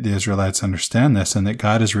think the Israelites understand this, and that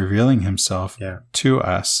God is revealing himself to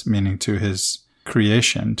us, meaning to his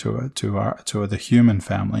creation, to the human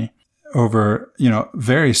family, over,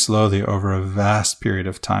 very slowly over a vast period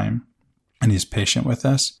of time. And he's patient with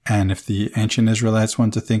us. And if the ancient Israelites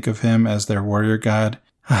want to think of him as their warrior God,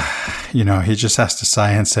 he just has to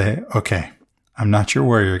sigh and say, okay, I'm not your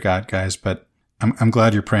warrior God, guys, but I'm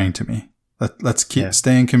glad you're praying to me. Let's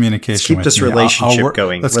stay in communication. Let's keep this relationship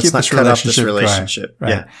going. Let's not cut off this relationship. Right.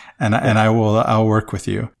 Yeah. And I'll work with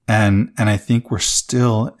you. And I think we're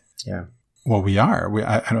still, well, we are.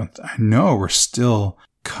 I know we're still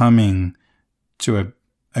coming to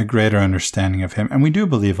a greater understanding of him. And we do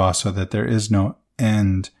believe also that there is no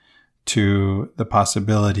end to the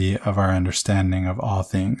possibility of our understanding of all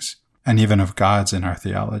things, and even of God's in our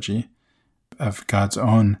theology, of God's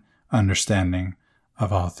own understanding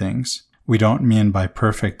of all things. We don't mean by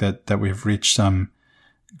perfect that we've reached some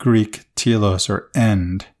Greek telos or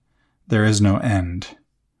end. There is no end.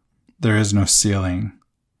 There is no ceiling.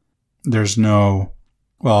 There's no,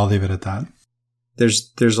 well, I'll leave it at that.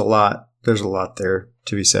 There's a lot there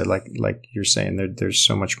to be said. Like you're saying, there's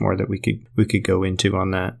so much more that we could go into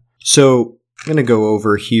on that. So I'm going to go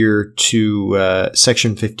over here to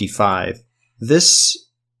section 55. This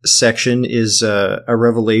section is a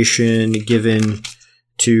revelation given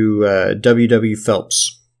to W.W.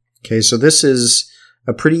 Phelps. Okay, so this is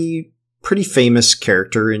a pretty famous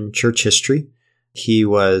character in church history. He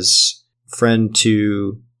was friend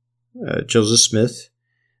to Joseph Smith.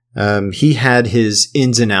 He had his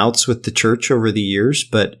ins and outs with the church over the years,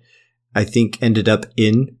 but I think ended up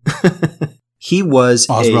in. He was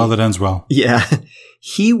that ends well. Yeah,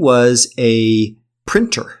 he was a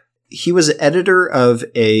printer. He was an editor of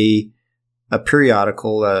a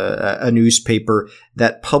periodical, a newspaper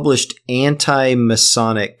that published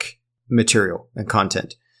anti-Masonic material and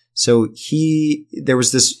content. So there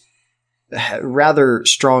was this rather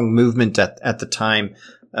strong movement at the time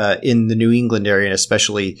in the New England area, and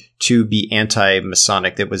especially to be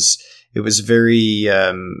anti-Masonic. It was very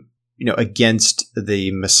against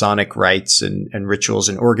the Masonic rites and rituals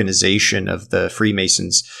and organization of the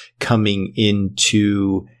Freemasons coming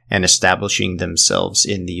into and establishing themselves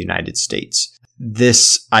in the United States.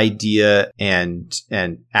 This idea and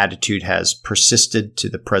attitude has persisted to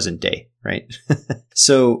the present day, right?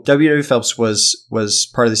 So W.W. Phelps was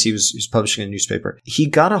part of this. He was publishing a newspaper. He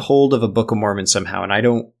got a hold of a Book of Mormon somehow, and I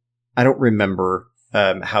don't remember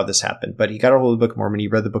how this happened, but he got a hold of the Book of Mormon. He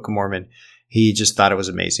read the Book of Mormon. He just thought it was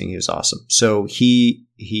amazing. He was awesome. So he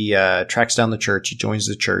tracks down the church. He joins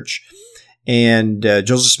the church, and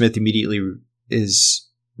Joseph Smith immediately is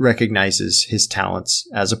recognizes his talents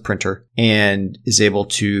as a printer and is able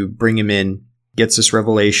to bring him in, gets this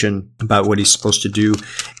revelation about what he's supposed to do.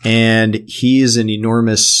 And he is an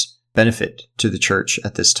enormous benefit to the church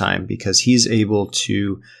at this time because he's able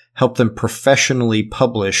to help them professionally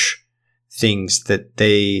publish things that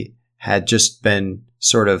they had just been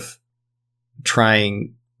sort of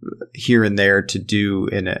trying here and there to do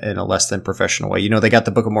in a less than professional way. They got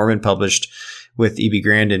the Book of Mormon published with E.B.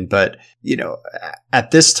 Grandin, but,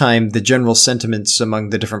 at this time, the general sentiments among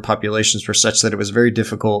the different populations were such that it was very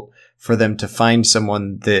difficult for them to find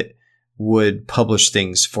someone that would publish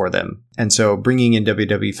things for them. And so bringing in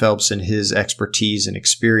W.W. Phelps and his expertise and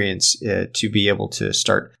experience to be able to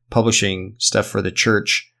start publishing stuff for the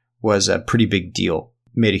church was a pretty big deal.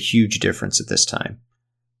 Made a huge difference at this time.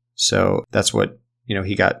 So that's what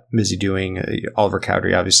he got busy doing. Oliver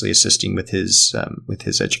Cowdery obviously assisting with his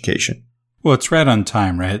education. Well, it's right on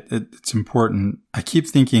time, right? It's important. I keep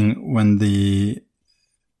thinking when the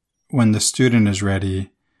student is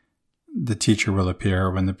ready, the teacher will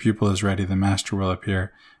appear. When the pupil is ready, the master will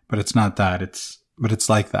appear. But it's not that. But it's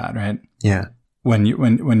like that, right? Yeah. When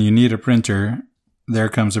you need a printer, there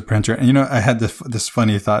comes a printer. And I had this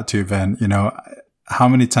funny thought too, Ben. How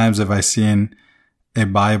many times have I seen a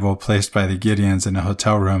Bible placed by the Gideons in a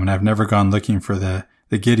hotel room, and I've never gone looking for the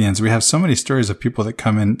Gideons. We have so many stories of people that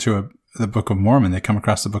come into the Book of Mormon. They come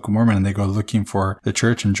across the Book of Mormon and they go looking for the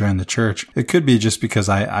church and join the church. It could be just because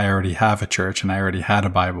I already have a church and I already had a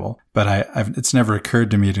Bible, but it's never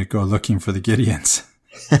occurred to me to go looking for the Gideons.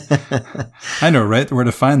 I know, right? Where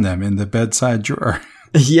to find them, in the bedside drawer.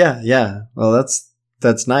 Yeah. Well,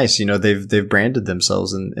 that's nice. They've branded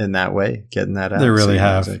themselves in that way, getting that out. They really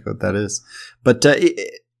have. Exactly what that is. But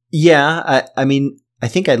I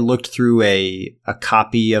think I looked through a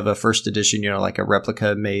copy of a first edition, like a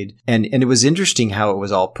replica made. And it was interesting how it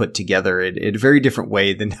was all put together in a very different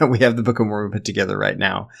way than how we have the Book of Mormon put together right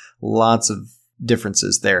now. Lots of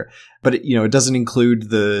differences there. But it doesn't include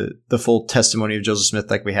the full testimony of Joseph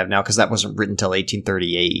Smith like we have now, because that wasn't written until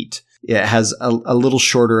 1838. It has a little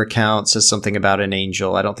shorter account, says something about an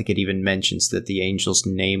angel. I don't think it even mentions that the angel's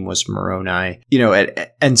name was Moroni.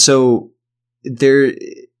 And so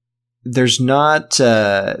there's not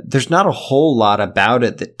a whole lot about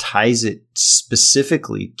it that ties it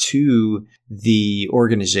specifically to the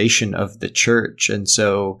organization of the church. And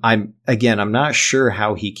so I'm not sure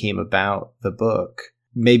how he came about the book.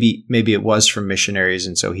 Maybe it was from missionaries,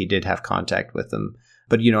 and so he did have contact with them.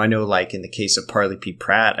 But, I know, like in the case of Parley P.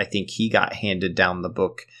 Pratt, I think he got handed down the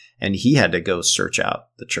book and he had to go search out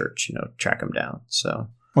the church, track him down. So.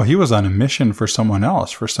 Well, he was on a mission for someone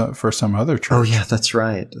else, for some other church. Oh, yeah, that's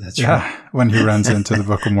right. Right. When he runs into the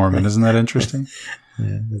Book of Mormon. Isn't that interesting?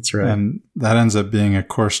 Yeah, that's right. And that ends up being a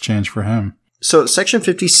course change for him. So section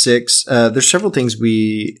 56, there's several things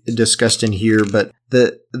we discussed in here, but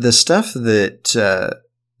the stuff that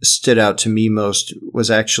stood out to me most was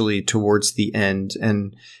actually towards the end.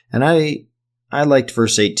 And I liked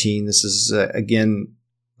verse 18. This is, again,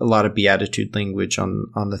 a lot of beatitude language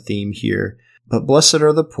on the theme here. But blessed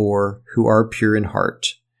are the poor who are pure in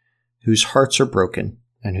heart, whose hearts are broken,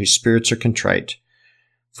 and whose spirits are contrite,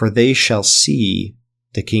 for they shall see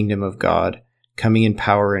the kingdom of God, coming in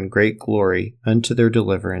power and great glory unto their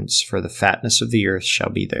deliverance, for the fatness of the earth shall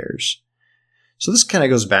be theirs. So this kind of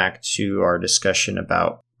goes back to our discussion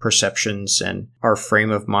about perceptions and our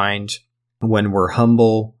frame of mind. When we're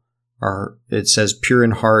humble, it says pure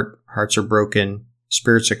in heart, hearts are broken,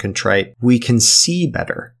 spirits are contrite, we can see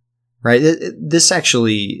better. Right. This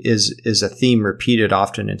actually is a theme repeated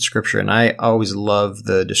often in Scripture, and I always love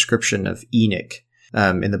the description of Enoch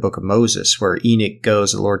in the Book of Moses, where Enoch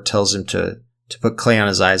goes. The Lord tells him to put clay on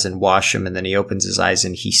his eyes and wash him, and then he opens his eyes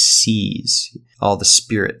and he sees all the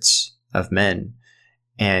spirits of men,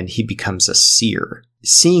 and he becomes a seer,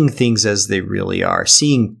 seeing things as they really are,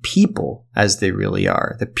 seeing people as they really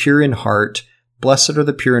are. The pure in heart, blessed are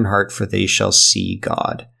the pure in heart, for they shall see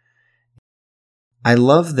God. I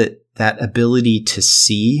love that ability to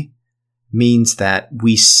see means that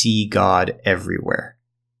we see God everywhere.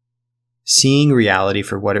 Seeing reality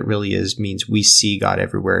for what it really is means we see God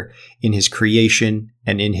everywhere in his creation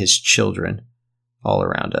and in his children all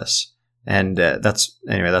around us. And that's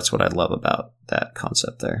what I love about that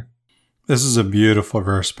concept there. This is a beautiful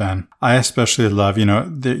verse, Ben. I especially love,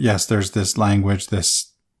 yes, there's this language,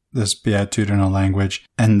 this beatitudinal language,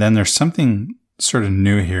 and then there's something sort of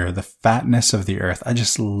new here, the fatness of the earth. I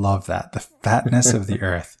just love that. The fatness of the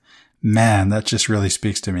earth. Man, that just really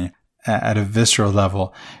speaks to me at a visceral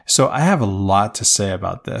level. So I have a lot to say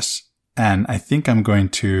about this. And I think I'm going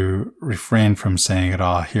to refrain from saying it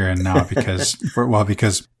all here and now because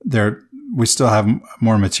there are we still have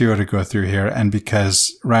more material to go through here. And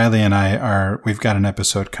because Riley and we've got an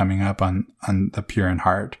episode coming up on the pure in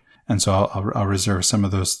heart. And so I'll reserve some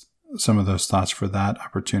of those thoughts for that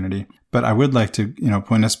opportunity. But I would like to,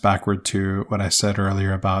 point us backward to what I said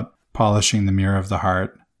earlier about polishing the mirror of the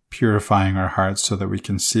heart, purifying our hearts so that we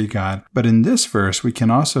can see God. But in this verse, we can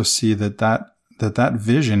also see that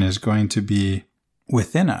vision is going to be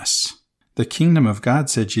within us. The kingdom of God,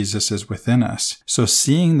 said Jesus, is within us. So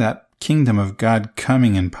seeing that kingdom of God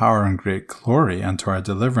coming in power and great glory unto our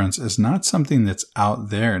deliverance is not something that's out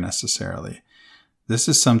there necessarily. This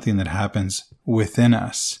is something that happens within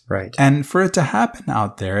us. Right. And for it to happen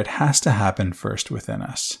out there, it has to happen first within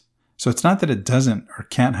us. So it's not that it doesn't or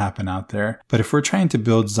can't happen out there, but if we're trying to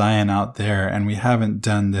build Zion out there and we haven't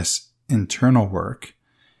done this internal work,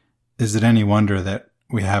 is it any wonder that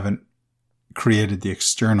we haven't created the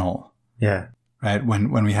external? Yeah. Right?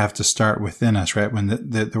 When we have to start within us, right? When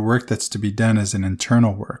the work that's to be done is an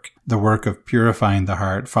internal work, the work of purifying the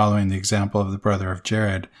heart, following the example of the brother of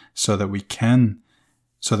Jared, so that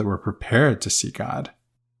we're prepared to see God.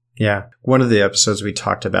 Yeah. One of the episodes we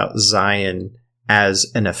talked about Zion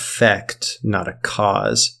as an effect, not a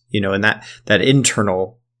cause, and that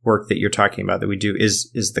internal work that you're talking about that we do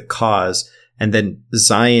is the cause. And then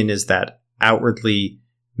Zion is that outwardly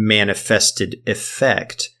manifested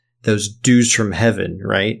effect, those dews from heaven,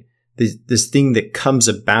 right? This thing that comes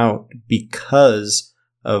about because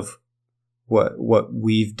of what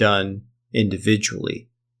we've done individually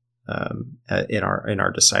in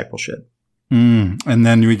our discipleship. And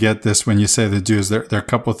then we get this when you say the dews. There are a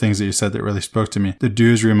couple of things that you said that really spoke to me. The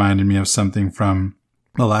dews reminded me of something from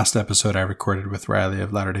the last episode I recorded with Riley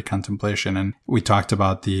of Latter-day Contemplation, and we talked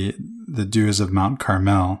about the dews of Mount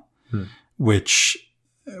Carmel, which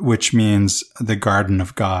means the garden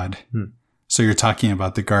of God. So you're talking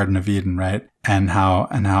about the Garden of Eden, right? And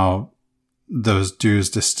how those dews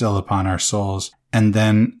distill upon our souls. And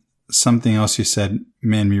then something else you said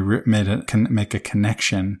made me make a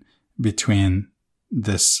connection between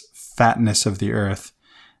this fatness of the earth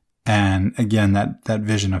and, again, that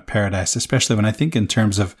vision of paradise, especially when I think in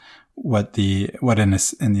terms of what in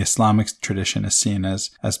the Islamic tradition is seen as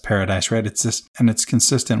paradise, right? It's this, and it's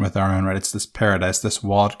consistent with our own, right? It's this paradise, this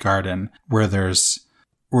walled garden where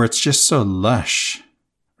it's just so lush,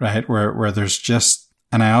 right? Where there's just,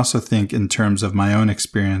 and I also think in terms of my own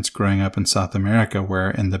experience growing up in South America,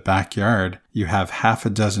 where in the backyard you have half a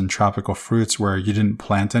dozen tropical fruits where you didn't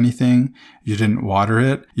plant anything, you didn't water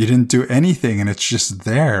it, you didn't do anything, and it's just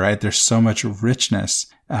there, right? There's so much richness.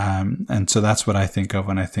 And so that's what I think of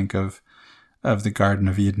when I think of the Garden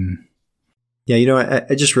of Eden. Yeah,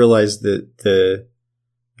 I just realized that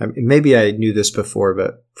maybe I knew this before,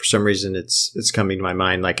 but for some reason it's coming to my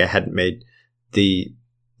mind like I hadn't made the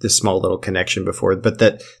small little connection before. But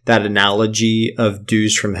that analogy of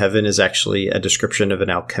dews from heaven is actually a description of an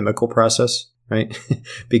alchemical process, right?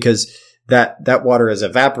 Because that water has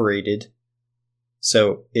evaporated,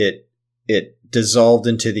 so it dissolved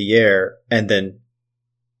into the air, and then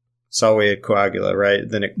solve coagula, right?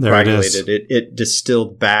 Then it coagulated. It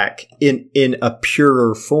distilled back in a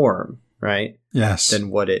purer form, right? Yes. Than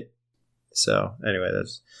what it. So anyway,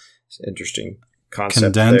 that's interesting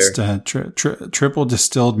concept. Condensed, triple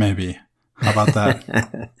distilled, maybe. How about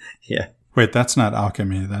that? Yeah. Wait, that's not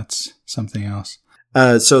alchemy. That's something else.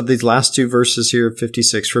 So these last two verses here,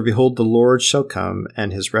 56, for behold, the Lord shall come,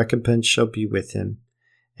 and his recompense shall be with him,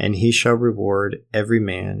 and he shall reward every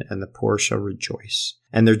man, and the poor shall rejoice.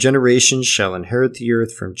 And their generations shall inherit the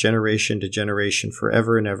earth from generation to generation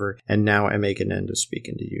forever and ever. And now I make an end of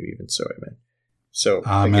speaking to you, even so, amen. So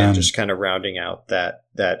Amen. Again, just kind of rounding out that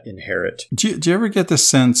inherit. Do you ever get the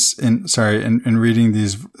sense in reading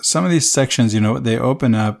some of these sections, they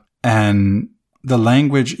open up and the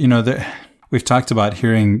language, we've talked about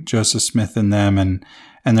hearing Joseph Smith in them,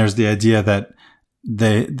 and there's the idea that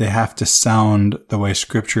they have to sound the way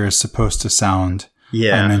Scripture is supposed to sound.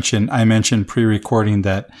 Yeah. I mentioned pre-recording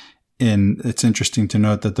that it's interesting to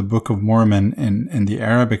note that the Book of Mormon in the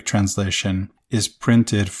Arabic translation is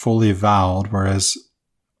printed fully voweled, whereas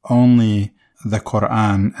only the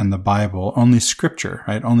Quran and the Bible, only Scripture,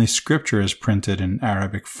 right? Only Scripture is printed in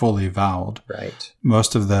Arabic fully voweled. Right.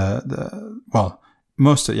 Most of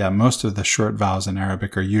most of the short vowels in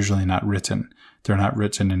Arabic are usually not written. They're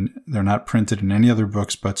not printed in any other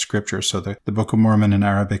books but Scripture. So the Book of Mormon in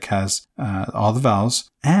Arabic has all the vowels.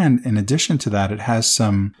 And in addition to that, it has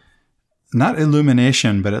some, not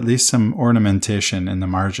illumination, but at least some ornamentation in the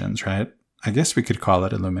margins, right? I guess we could call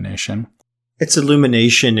it illumination. It's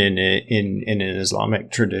illumination in an Islamic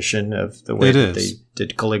tradition of the way that they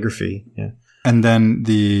did calligraphy. Yeah. And then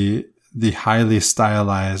the highly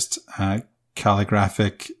stylized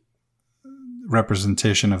calligraphic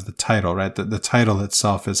representation of the title, right? The title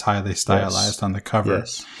itself is highly stylized on the cover.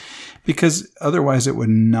 Yes. Because otherwise it would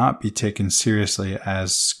not be taken seriously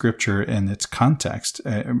as scripture in its context,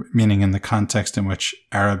 meaning in the context in which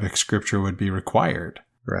Arabic scripture would be required.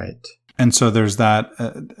 Right. And so there's that,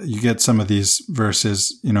 you get some of these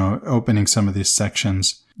verses, opening some of these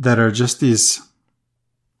sections that are just these,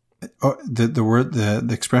 the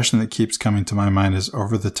expression that keeps coming to my mind is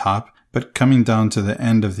over the top. But coming down to the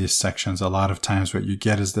end of these sections, a lot of times what you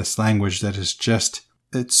get is this language that is just,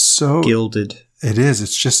 it's so gilded. It is.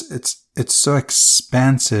 It's just, it's so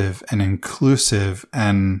expansive and inclusive,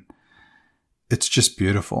 and it's just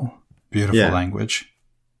beautiful language.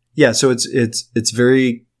 Yeah. So it's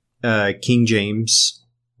very, King James,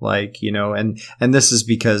 and this is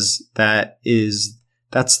because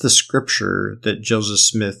that's the scripture that Joseph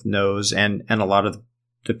Smith knows, and a lot of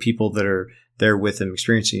the people that are there with him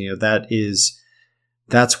experiencing,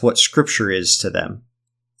 that's what scripture is to them.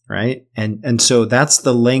 Right. And so that's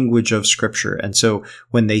the language of scripture. And so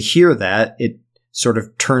when they hear that, it sort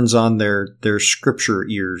of turns on their scripture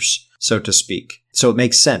ears, so to speak. So it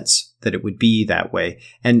makes sense that it would be that way.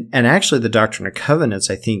 And actually the Doctrine and Covenants,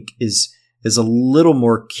 I think, is a little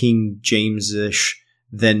more King James-ish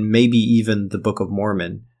than maybe even the Book of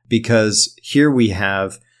Mormon, because here we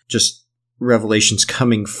have just revelations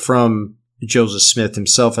coming from Joseph Smith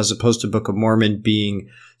himself, as opposed to Book of Mormon being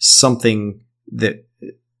something that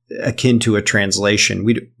akin to a translation.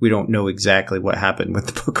 We don't know exactly what happened with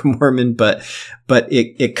the Book of Mormon, but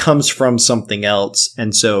it comes from something else.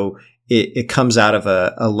 And so it comes out of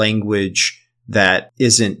a language that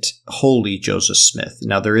isn't wholly Joseph Smith.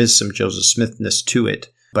 Now there is some Joseph Smithness to it,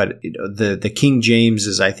 but the King James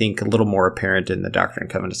is, I think, a little more apparent in the Doctrine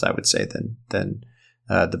and Covenants, I would say, than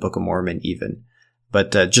the Book of Mormon even.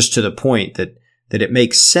 But just to the point that it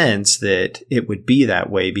makes sense that it would be that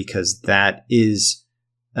way, because that is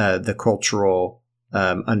the cultural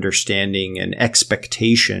understanding and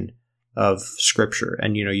expectation of Scripture.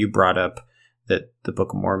 And you brought up that the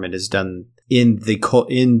Book of Mormon is done in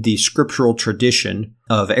the scriptural tradition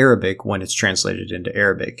of Arabic when it's translated into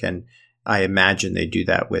Arabic, and I imagine they do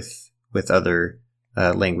that with other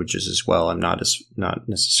languages as well. I'm not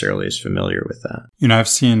necessarily as familiar with that. I've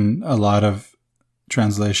seen a lot of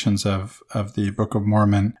translations of the Book of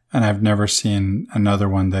Mormon, and I've never seen another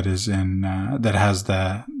one that is in that has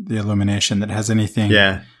the illumination, that has anything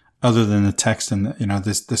other than the text and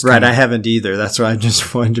this right. I haven't either. That's why I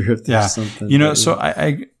just wonder if there's something. So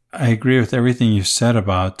I agree with everything you said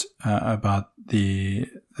about the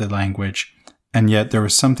language, and yet there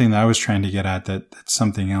was something that I was trying to get at that's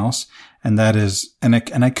something else. And that is, and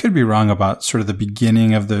I could be wrong about sort of the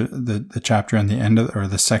beginning of the chapter and the end of, or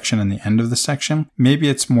the section and the end of the section. Maybe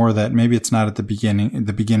it's more that maybe it's not at the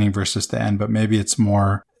beginning versus the end, but maybe it's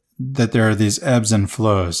more that there are these ebbs and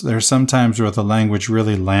flows. There are some times where the language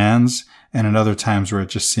really lands, and in other times where it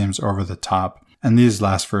just seems over the top. And these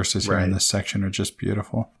last verses here in this section are just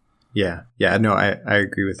beautiful. Yeah. Yeah. No, I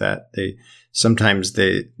agree with that. Sometimes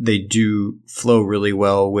they do flow really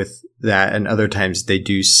well with that, and other times they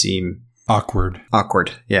do seem awkward.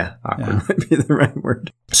 Yeah. Awkward might be the right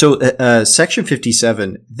word. So, section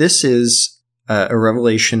 57, this is a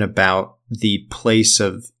revelation about the place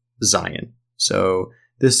of Zion. So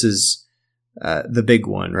this is the big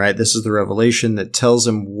one, right? This is the revelation that tells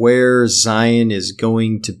him where Zion is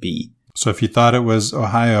going to be. So if you thought it was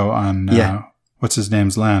Ohio on, what's his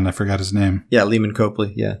name's land? I forgot his name. Yeah. Lehman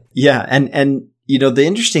Copley. Yeah. Yeah. And the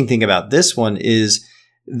interesting thing about this one is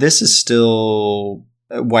this is still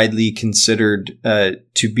widely considered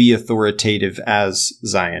to be authoritative as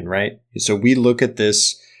Zion, right? So we look at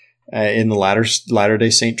this in the Latter-day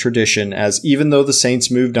Saint tradition as, even though the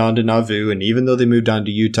saints moved on to Nauvoo and even though they moved on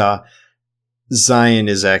to Utah, Zion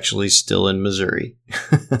is actually still in Missouri.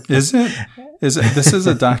 Is it? This is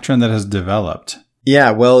a doctrine that has developed.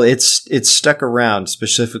 Yeah, well, it's stuck around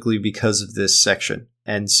specifically because of this section.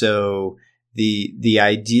 And so the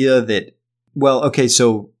idea that,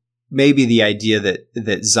 so maybe the idea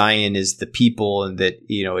that Zion is the people and that,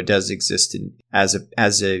 it does exist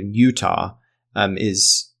as a Utah,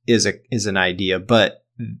 is an idea, but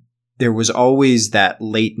there was always that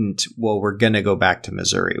latent, we're going to go back to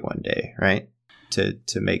Missouri one day, right? To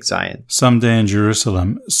make Zion someday in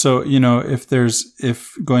Jerusalem. So,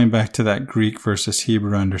 if going back to that Greek versus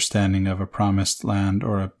Hebrew understanding of a promised land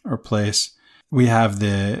or place, we have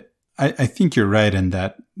I think you're right in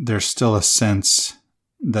that there's still a sense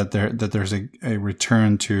that there's a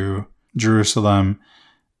return to Jerusalem,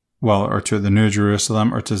 or to the New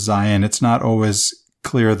Jerusalem or to Zion. It's not always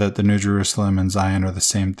clear that the New Jerusalem and Zion are the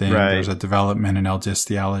same thing. Right. There's a development in LDS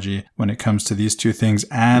theology when it comes to these two things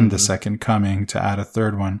and the second coming, to add a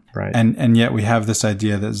third one. Right. And yet we have this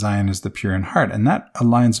idea that Zion is the pure in heart. And that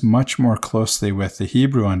aligns much more closely with the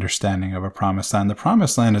Hebrew understanding of a promised land. The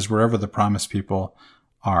promised land is wherever the promised people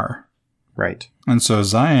are. Right. And so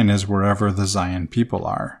Zion is wherever the Zion people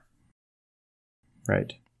are.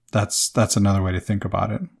 Right. That's another way to think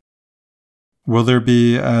about it. Will there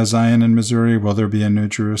be a Zion in Missouri? Will there be a New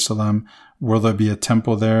Jerusalem? Will there be a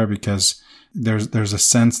temple there? Because there's a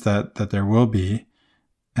sense that there will be.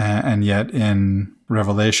 And yet in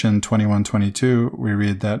Revelation 21:22, we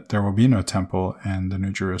read that there will be no temple in the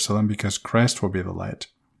New Jerusalem because Christ will be the light.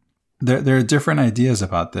 There are different ideas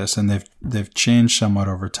about this, and they've changed somewhat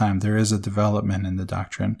over time. There is a development in the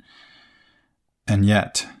doctrine. And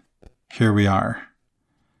yet, here we are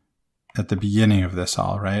at the beginning of this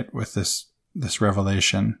all, right? With this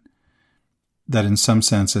revelation that in some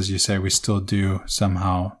sense, as you say, we still do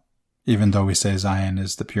somehow, even though we say Zion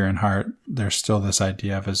is the pure in heart, there's still this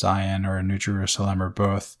idea of a Zion or a New Jerusalem or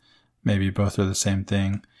both. Maybe both are the same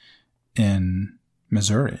thing in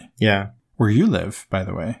Missouri. Yeah. Where you live, by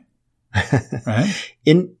the way. Right?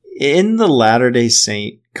 In the Latter-day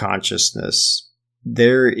Saint consciousness,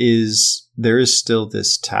 there is still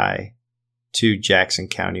this tie to Jackson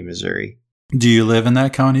County, Missouri. Do you live in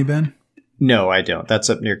that county, Ben? No, I don't. That's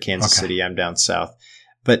up near Kansas Okay. City. I'm down south.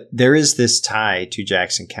 But there is this tie to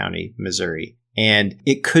Jackson County, Missouri. And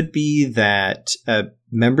it could be that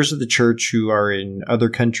members of the church who are in other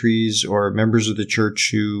countries, or members of the church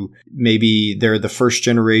who maybe they're the first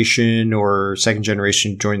generation or second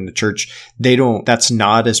generation joining the church, that's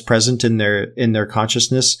not as present in their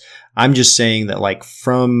consciousness. I'm just saying that, like,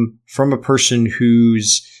 from a person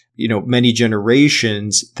who's, many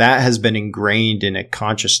generations, that has been ingrained in a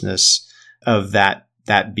consciousness of that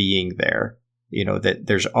being there, that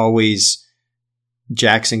there's always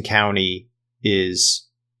Jackson County is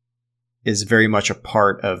very much a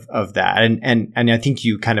part of that. And I think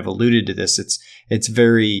you kind of alluded to this. It's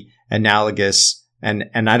very analogous, and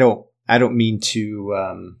I don't mean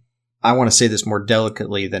to, I want to say this more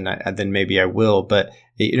delicately than maybe I will, but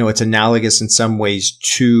it's analogous in some ways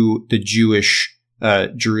to the Jewish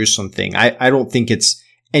Jerusalem thing. I don't think it's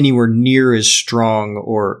anywhere near as strong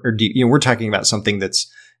or we're talking about something that's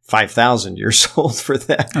 5,000 years old for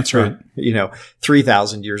that. That's right.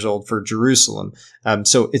 3,000 years old for Jerusalem.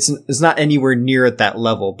 So it's not anywhere near at that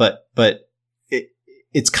level, but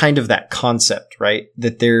it's kind of that concept, right?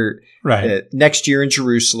 That they're right. Next year in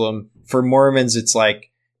Jerusalem. For Mormons, it's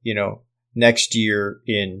like, next year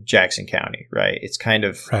in Jackson County, right? It's kind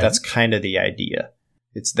of, That's kind of the idea.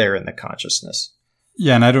 It's there in the consciousness.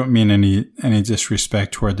 Yeah, and I don't mean any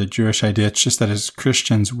disrespect toward the Jewish idea. It's just that as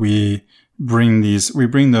Christians, we bring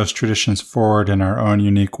those traditions forward in our own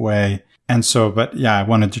unique way. And so, but yeah, I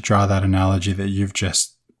wanted to draw that analogy that you've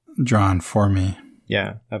just drawn for me.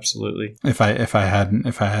 Yeah, absolutely. If I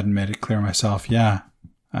hadn't made it clear myself, yeah,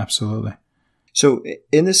 absolutely. So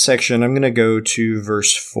in this section, I'm going to go to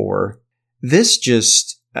verse 4. This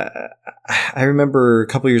just, I remember a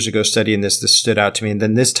couple years ago studying this stood out to me. And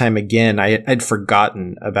then this time again, I'd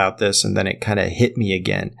forgotten about this, and then it kind of hit me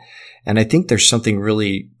again. And I think there's something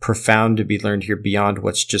really profound to be learned here beyond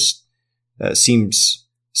what's just seems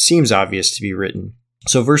obvious to be written.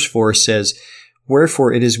 So verse 4 says,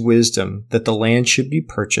 "Wherefore it is wisdom that the land should be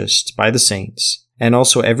purchased by the saints, and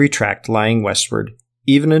also every tract lying westward,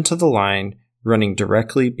 even unto the line running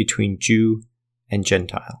directly between Jew and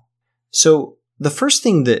Gentile." So the first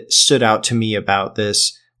thing that stood out to me about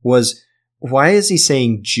this was, why is he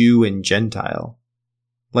saying Jew and Gentile?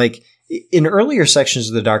 Like, in earlier sections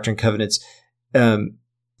of the Doctrine and Covenants,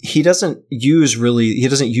 he doesn't use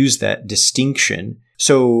that distinction.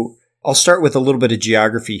 So I'll start with a little bit of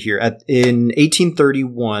geography here. In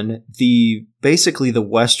 1831, basically the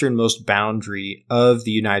westernmost boundary of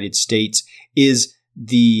the United States is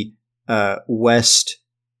the west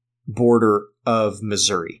border of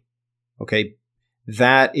Missouri. Okay,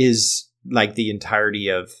 that is like the entirety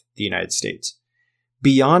of the United States.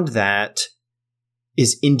 Beyond that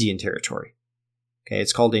is Indian territory. Okay,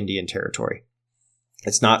 it's called Indian territory.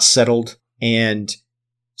 It's not settled. And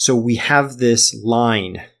so we have this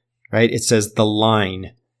line, right? It says the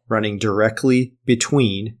line running directly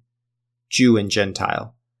between Jew and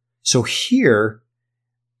Gentile. So here,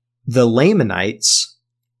 the Lamanites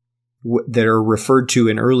that are referred to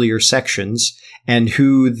in earlier sections, and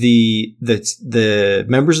who the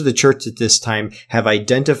members of the church at this time have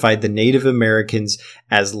identified the Native Americans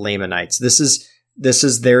as Lamanites. This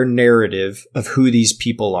is their narrative of who these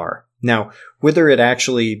people are. Now, whether it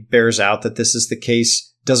actually bears out that this is the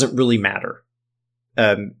case doesn't really matter.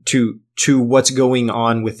 to what's going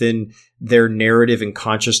on within their narrative and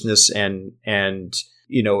consciousness and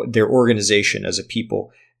their organization as a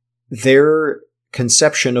people. Their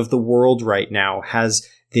conception of the world right now has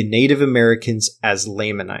the Native Americans as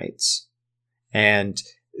Lamanites and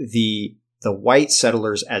the white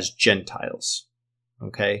settlers as Gentiles.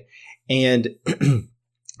 Okay. And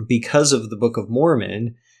because of the Book of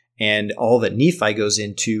Mormon and all that Nephi goes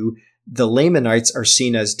into, the Lamanites are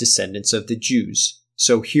seen as descendants of the Jews.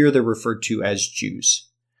 So here they're referred to as Jews.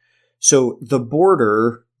 So the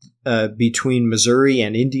border between Missouri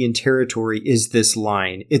and Indian Territory is this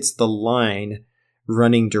line. It's the line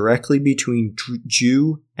running directly between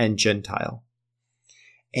Jew and Gentile.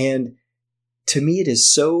 And to me, it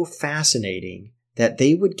is so fascinating that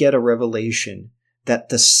they would get a revelation that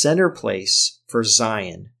the center place for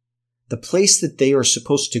Zion, the place that they are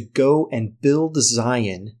supposed to go and build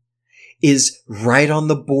Zion, is right on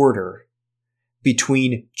the border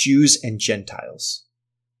between Jews and Gentiles.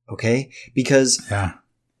 Okay? Because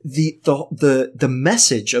the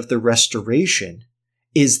message of the restoration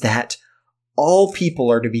is that all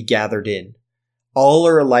people are to be gathered in. All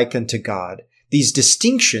are alike unto God. These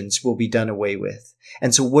distinctions will be done away with.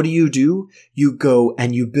 And so what do? You go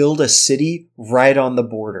and you build a city right on the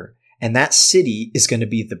border. And that city is going to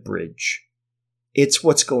be the bridge. It's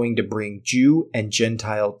what's going to bring Jew and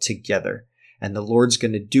Gentile together. And the Lord's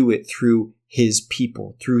going to do it through his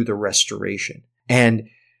people, through the restoration. And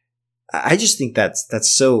I just think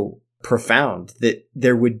that's so profound that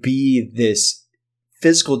there would be this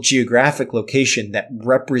physical geographic location that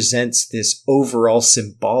represents this overall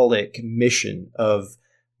symbolic mission of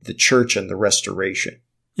the church and the restoration.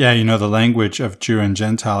 Yeah, the language of Jew and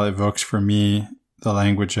Gentile evokes for me the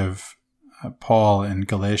language of Paul in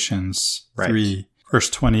Galatians 3, verse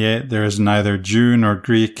 28. There is neither Jew nor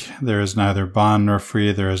Greek, there is neither bond nor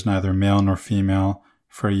free, there is neither male nor female,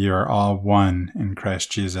 for you are all one in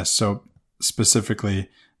Christ Jesus. So specifically,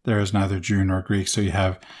 there is neither Jew nor Greek. So you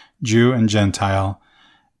have Jew and Gentile,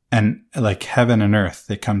 and like heaven and earth,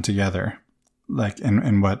 they come together. Like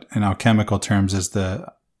in what in alchemical terms is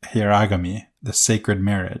the hierogamy, the sacred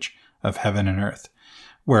marriage of heaven and earth,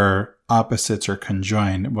 where opposites are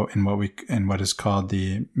conjoined in what is called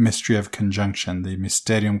the mystery of conjunction, the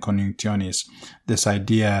mysterium conjunctionis. This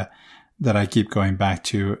idea that I keep going back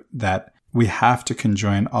to, that we have to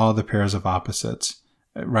conjoin all the pairs of opposites.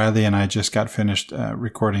 Riley and I just got finished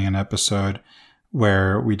recording an episode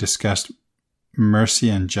where we discussed mercy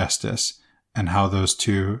and justice and how those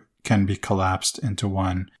two can be collapsed into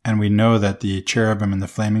one. And we know that the cherubim and the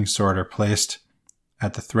flaming sword are placed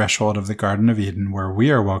at the threshold of the Garden of Eden, where we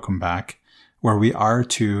are welcome back, where we are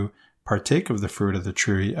to partake of the fruit of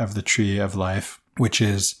the tree of life, which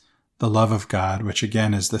is the love of God, which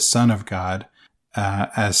again is the Son of God,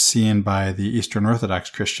 as seen by the Eastern Orthodox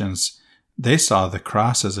Christians. They saw the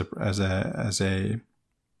cross as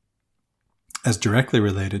directly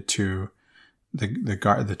related to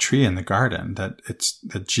the tree in the garden,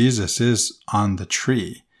 that Jesus is on the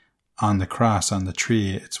tree, on the cross, on the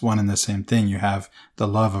tree. It's one and the same thing. You have the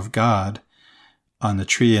love of God on the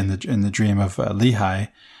tree in the dream of Lehi.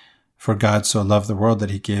 For God so loved the world that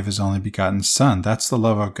he gave his only begotten Son. That's the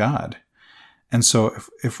love of God. And so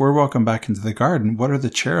if we're welcomed back into the garden, what are the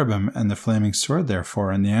cherubim and the flaming sword there for?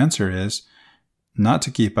 And the answer is not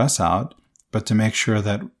to keep us out, but to make sure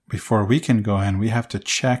that before we can go in, we have to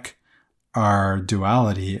check our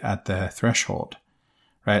duality at the threshold,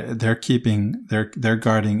 right? They're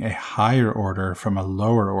guarding a higher order from a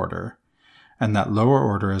lower order. And that lower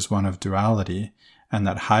order is one of duality. And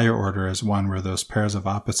that higher order is one where those pairs of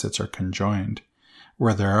opposites are conjoined,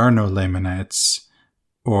 where there are no Lamanites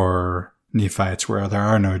or Nephites, where there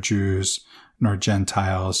are no Jews nor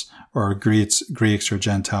Gentiles, or Greeks or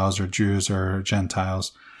Gentiles, or Jews or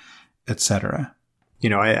Gentiles, etc.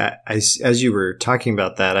 I as you were talking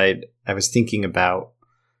about that, I was thinking about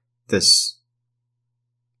this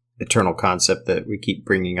eternal concept that we keep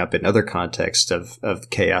bringing up in other contexts of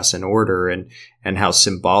chaos and order, and how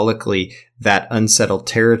symbolically that unsettled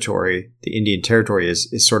territory, the Indian Territory,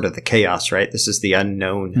 is sort of the chaos, right? This is the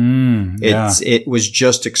unknown. It was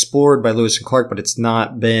just explored by Lewis and Clark, but it's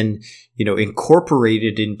not been,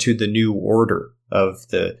 incorporated into the new order of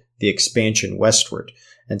the expansion westward.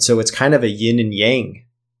 And so it's kind of a yin and yang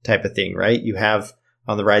type of thing, right? You have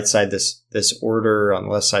on the right side this order, on the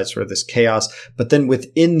left side sort of this chaos, but then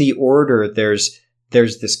within the order there's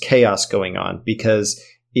this chaos going on, because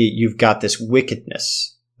you've got this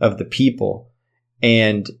wickedness of the people,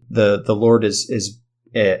 and the Lord has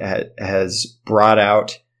brought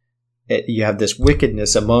out. You have this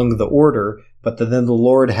wickedness among the order, but then the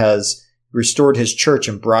Lord has restored his church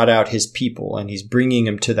and brought out his people, and he's bringing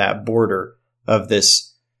them to that border of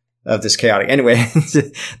this chaotic. Anyway,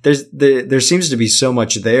 there seems to be so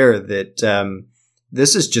much there that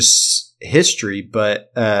this is just history,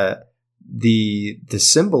 but the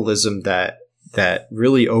symbolism that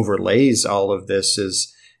really overlays all of this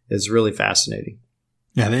is really fascinating.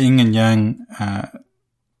 Yeah, the yin and yang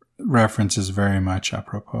reference is very much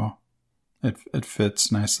apropos. It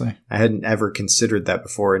fits nicely. I hadn't ever considered that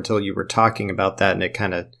before until you were talking about that, and it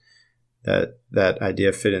kind of that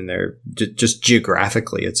idea fit in there. Just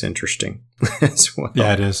geographically, it's interesting as well.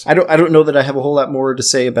 Yeah, it is. I don't know that I have a whole lot more to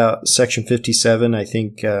say about Section 57. I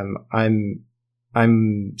think I'm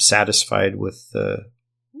satisfied with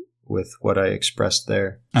what I expressed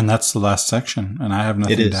there. And that's the last section, and I have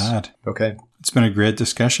nothing to add. Okay. It's been a great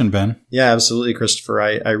discussion, Ben. Yeah, absolutely, Christopher.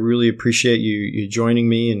 I really appreciate you joining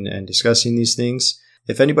me and discussing these things.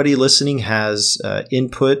 If anybody listening has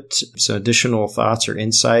input, some additional thoughts or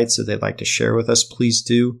insights that they'd like to share with us, please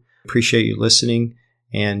do. Appreciate you listening,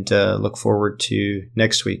 and look forward to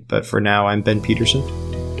next week. But for now, I'm Ben Peterson.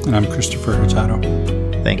 And I'm Christopher Hurtado.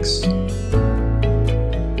 Thanks.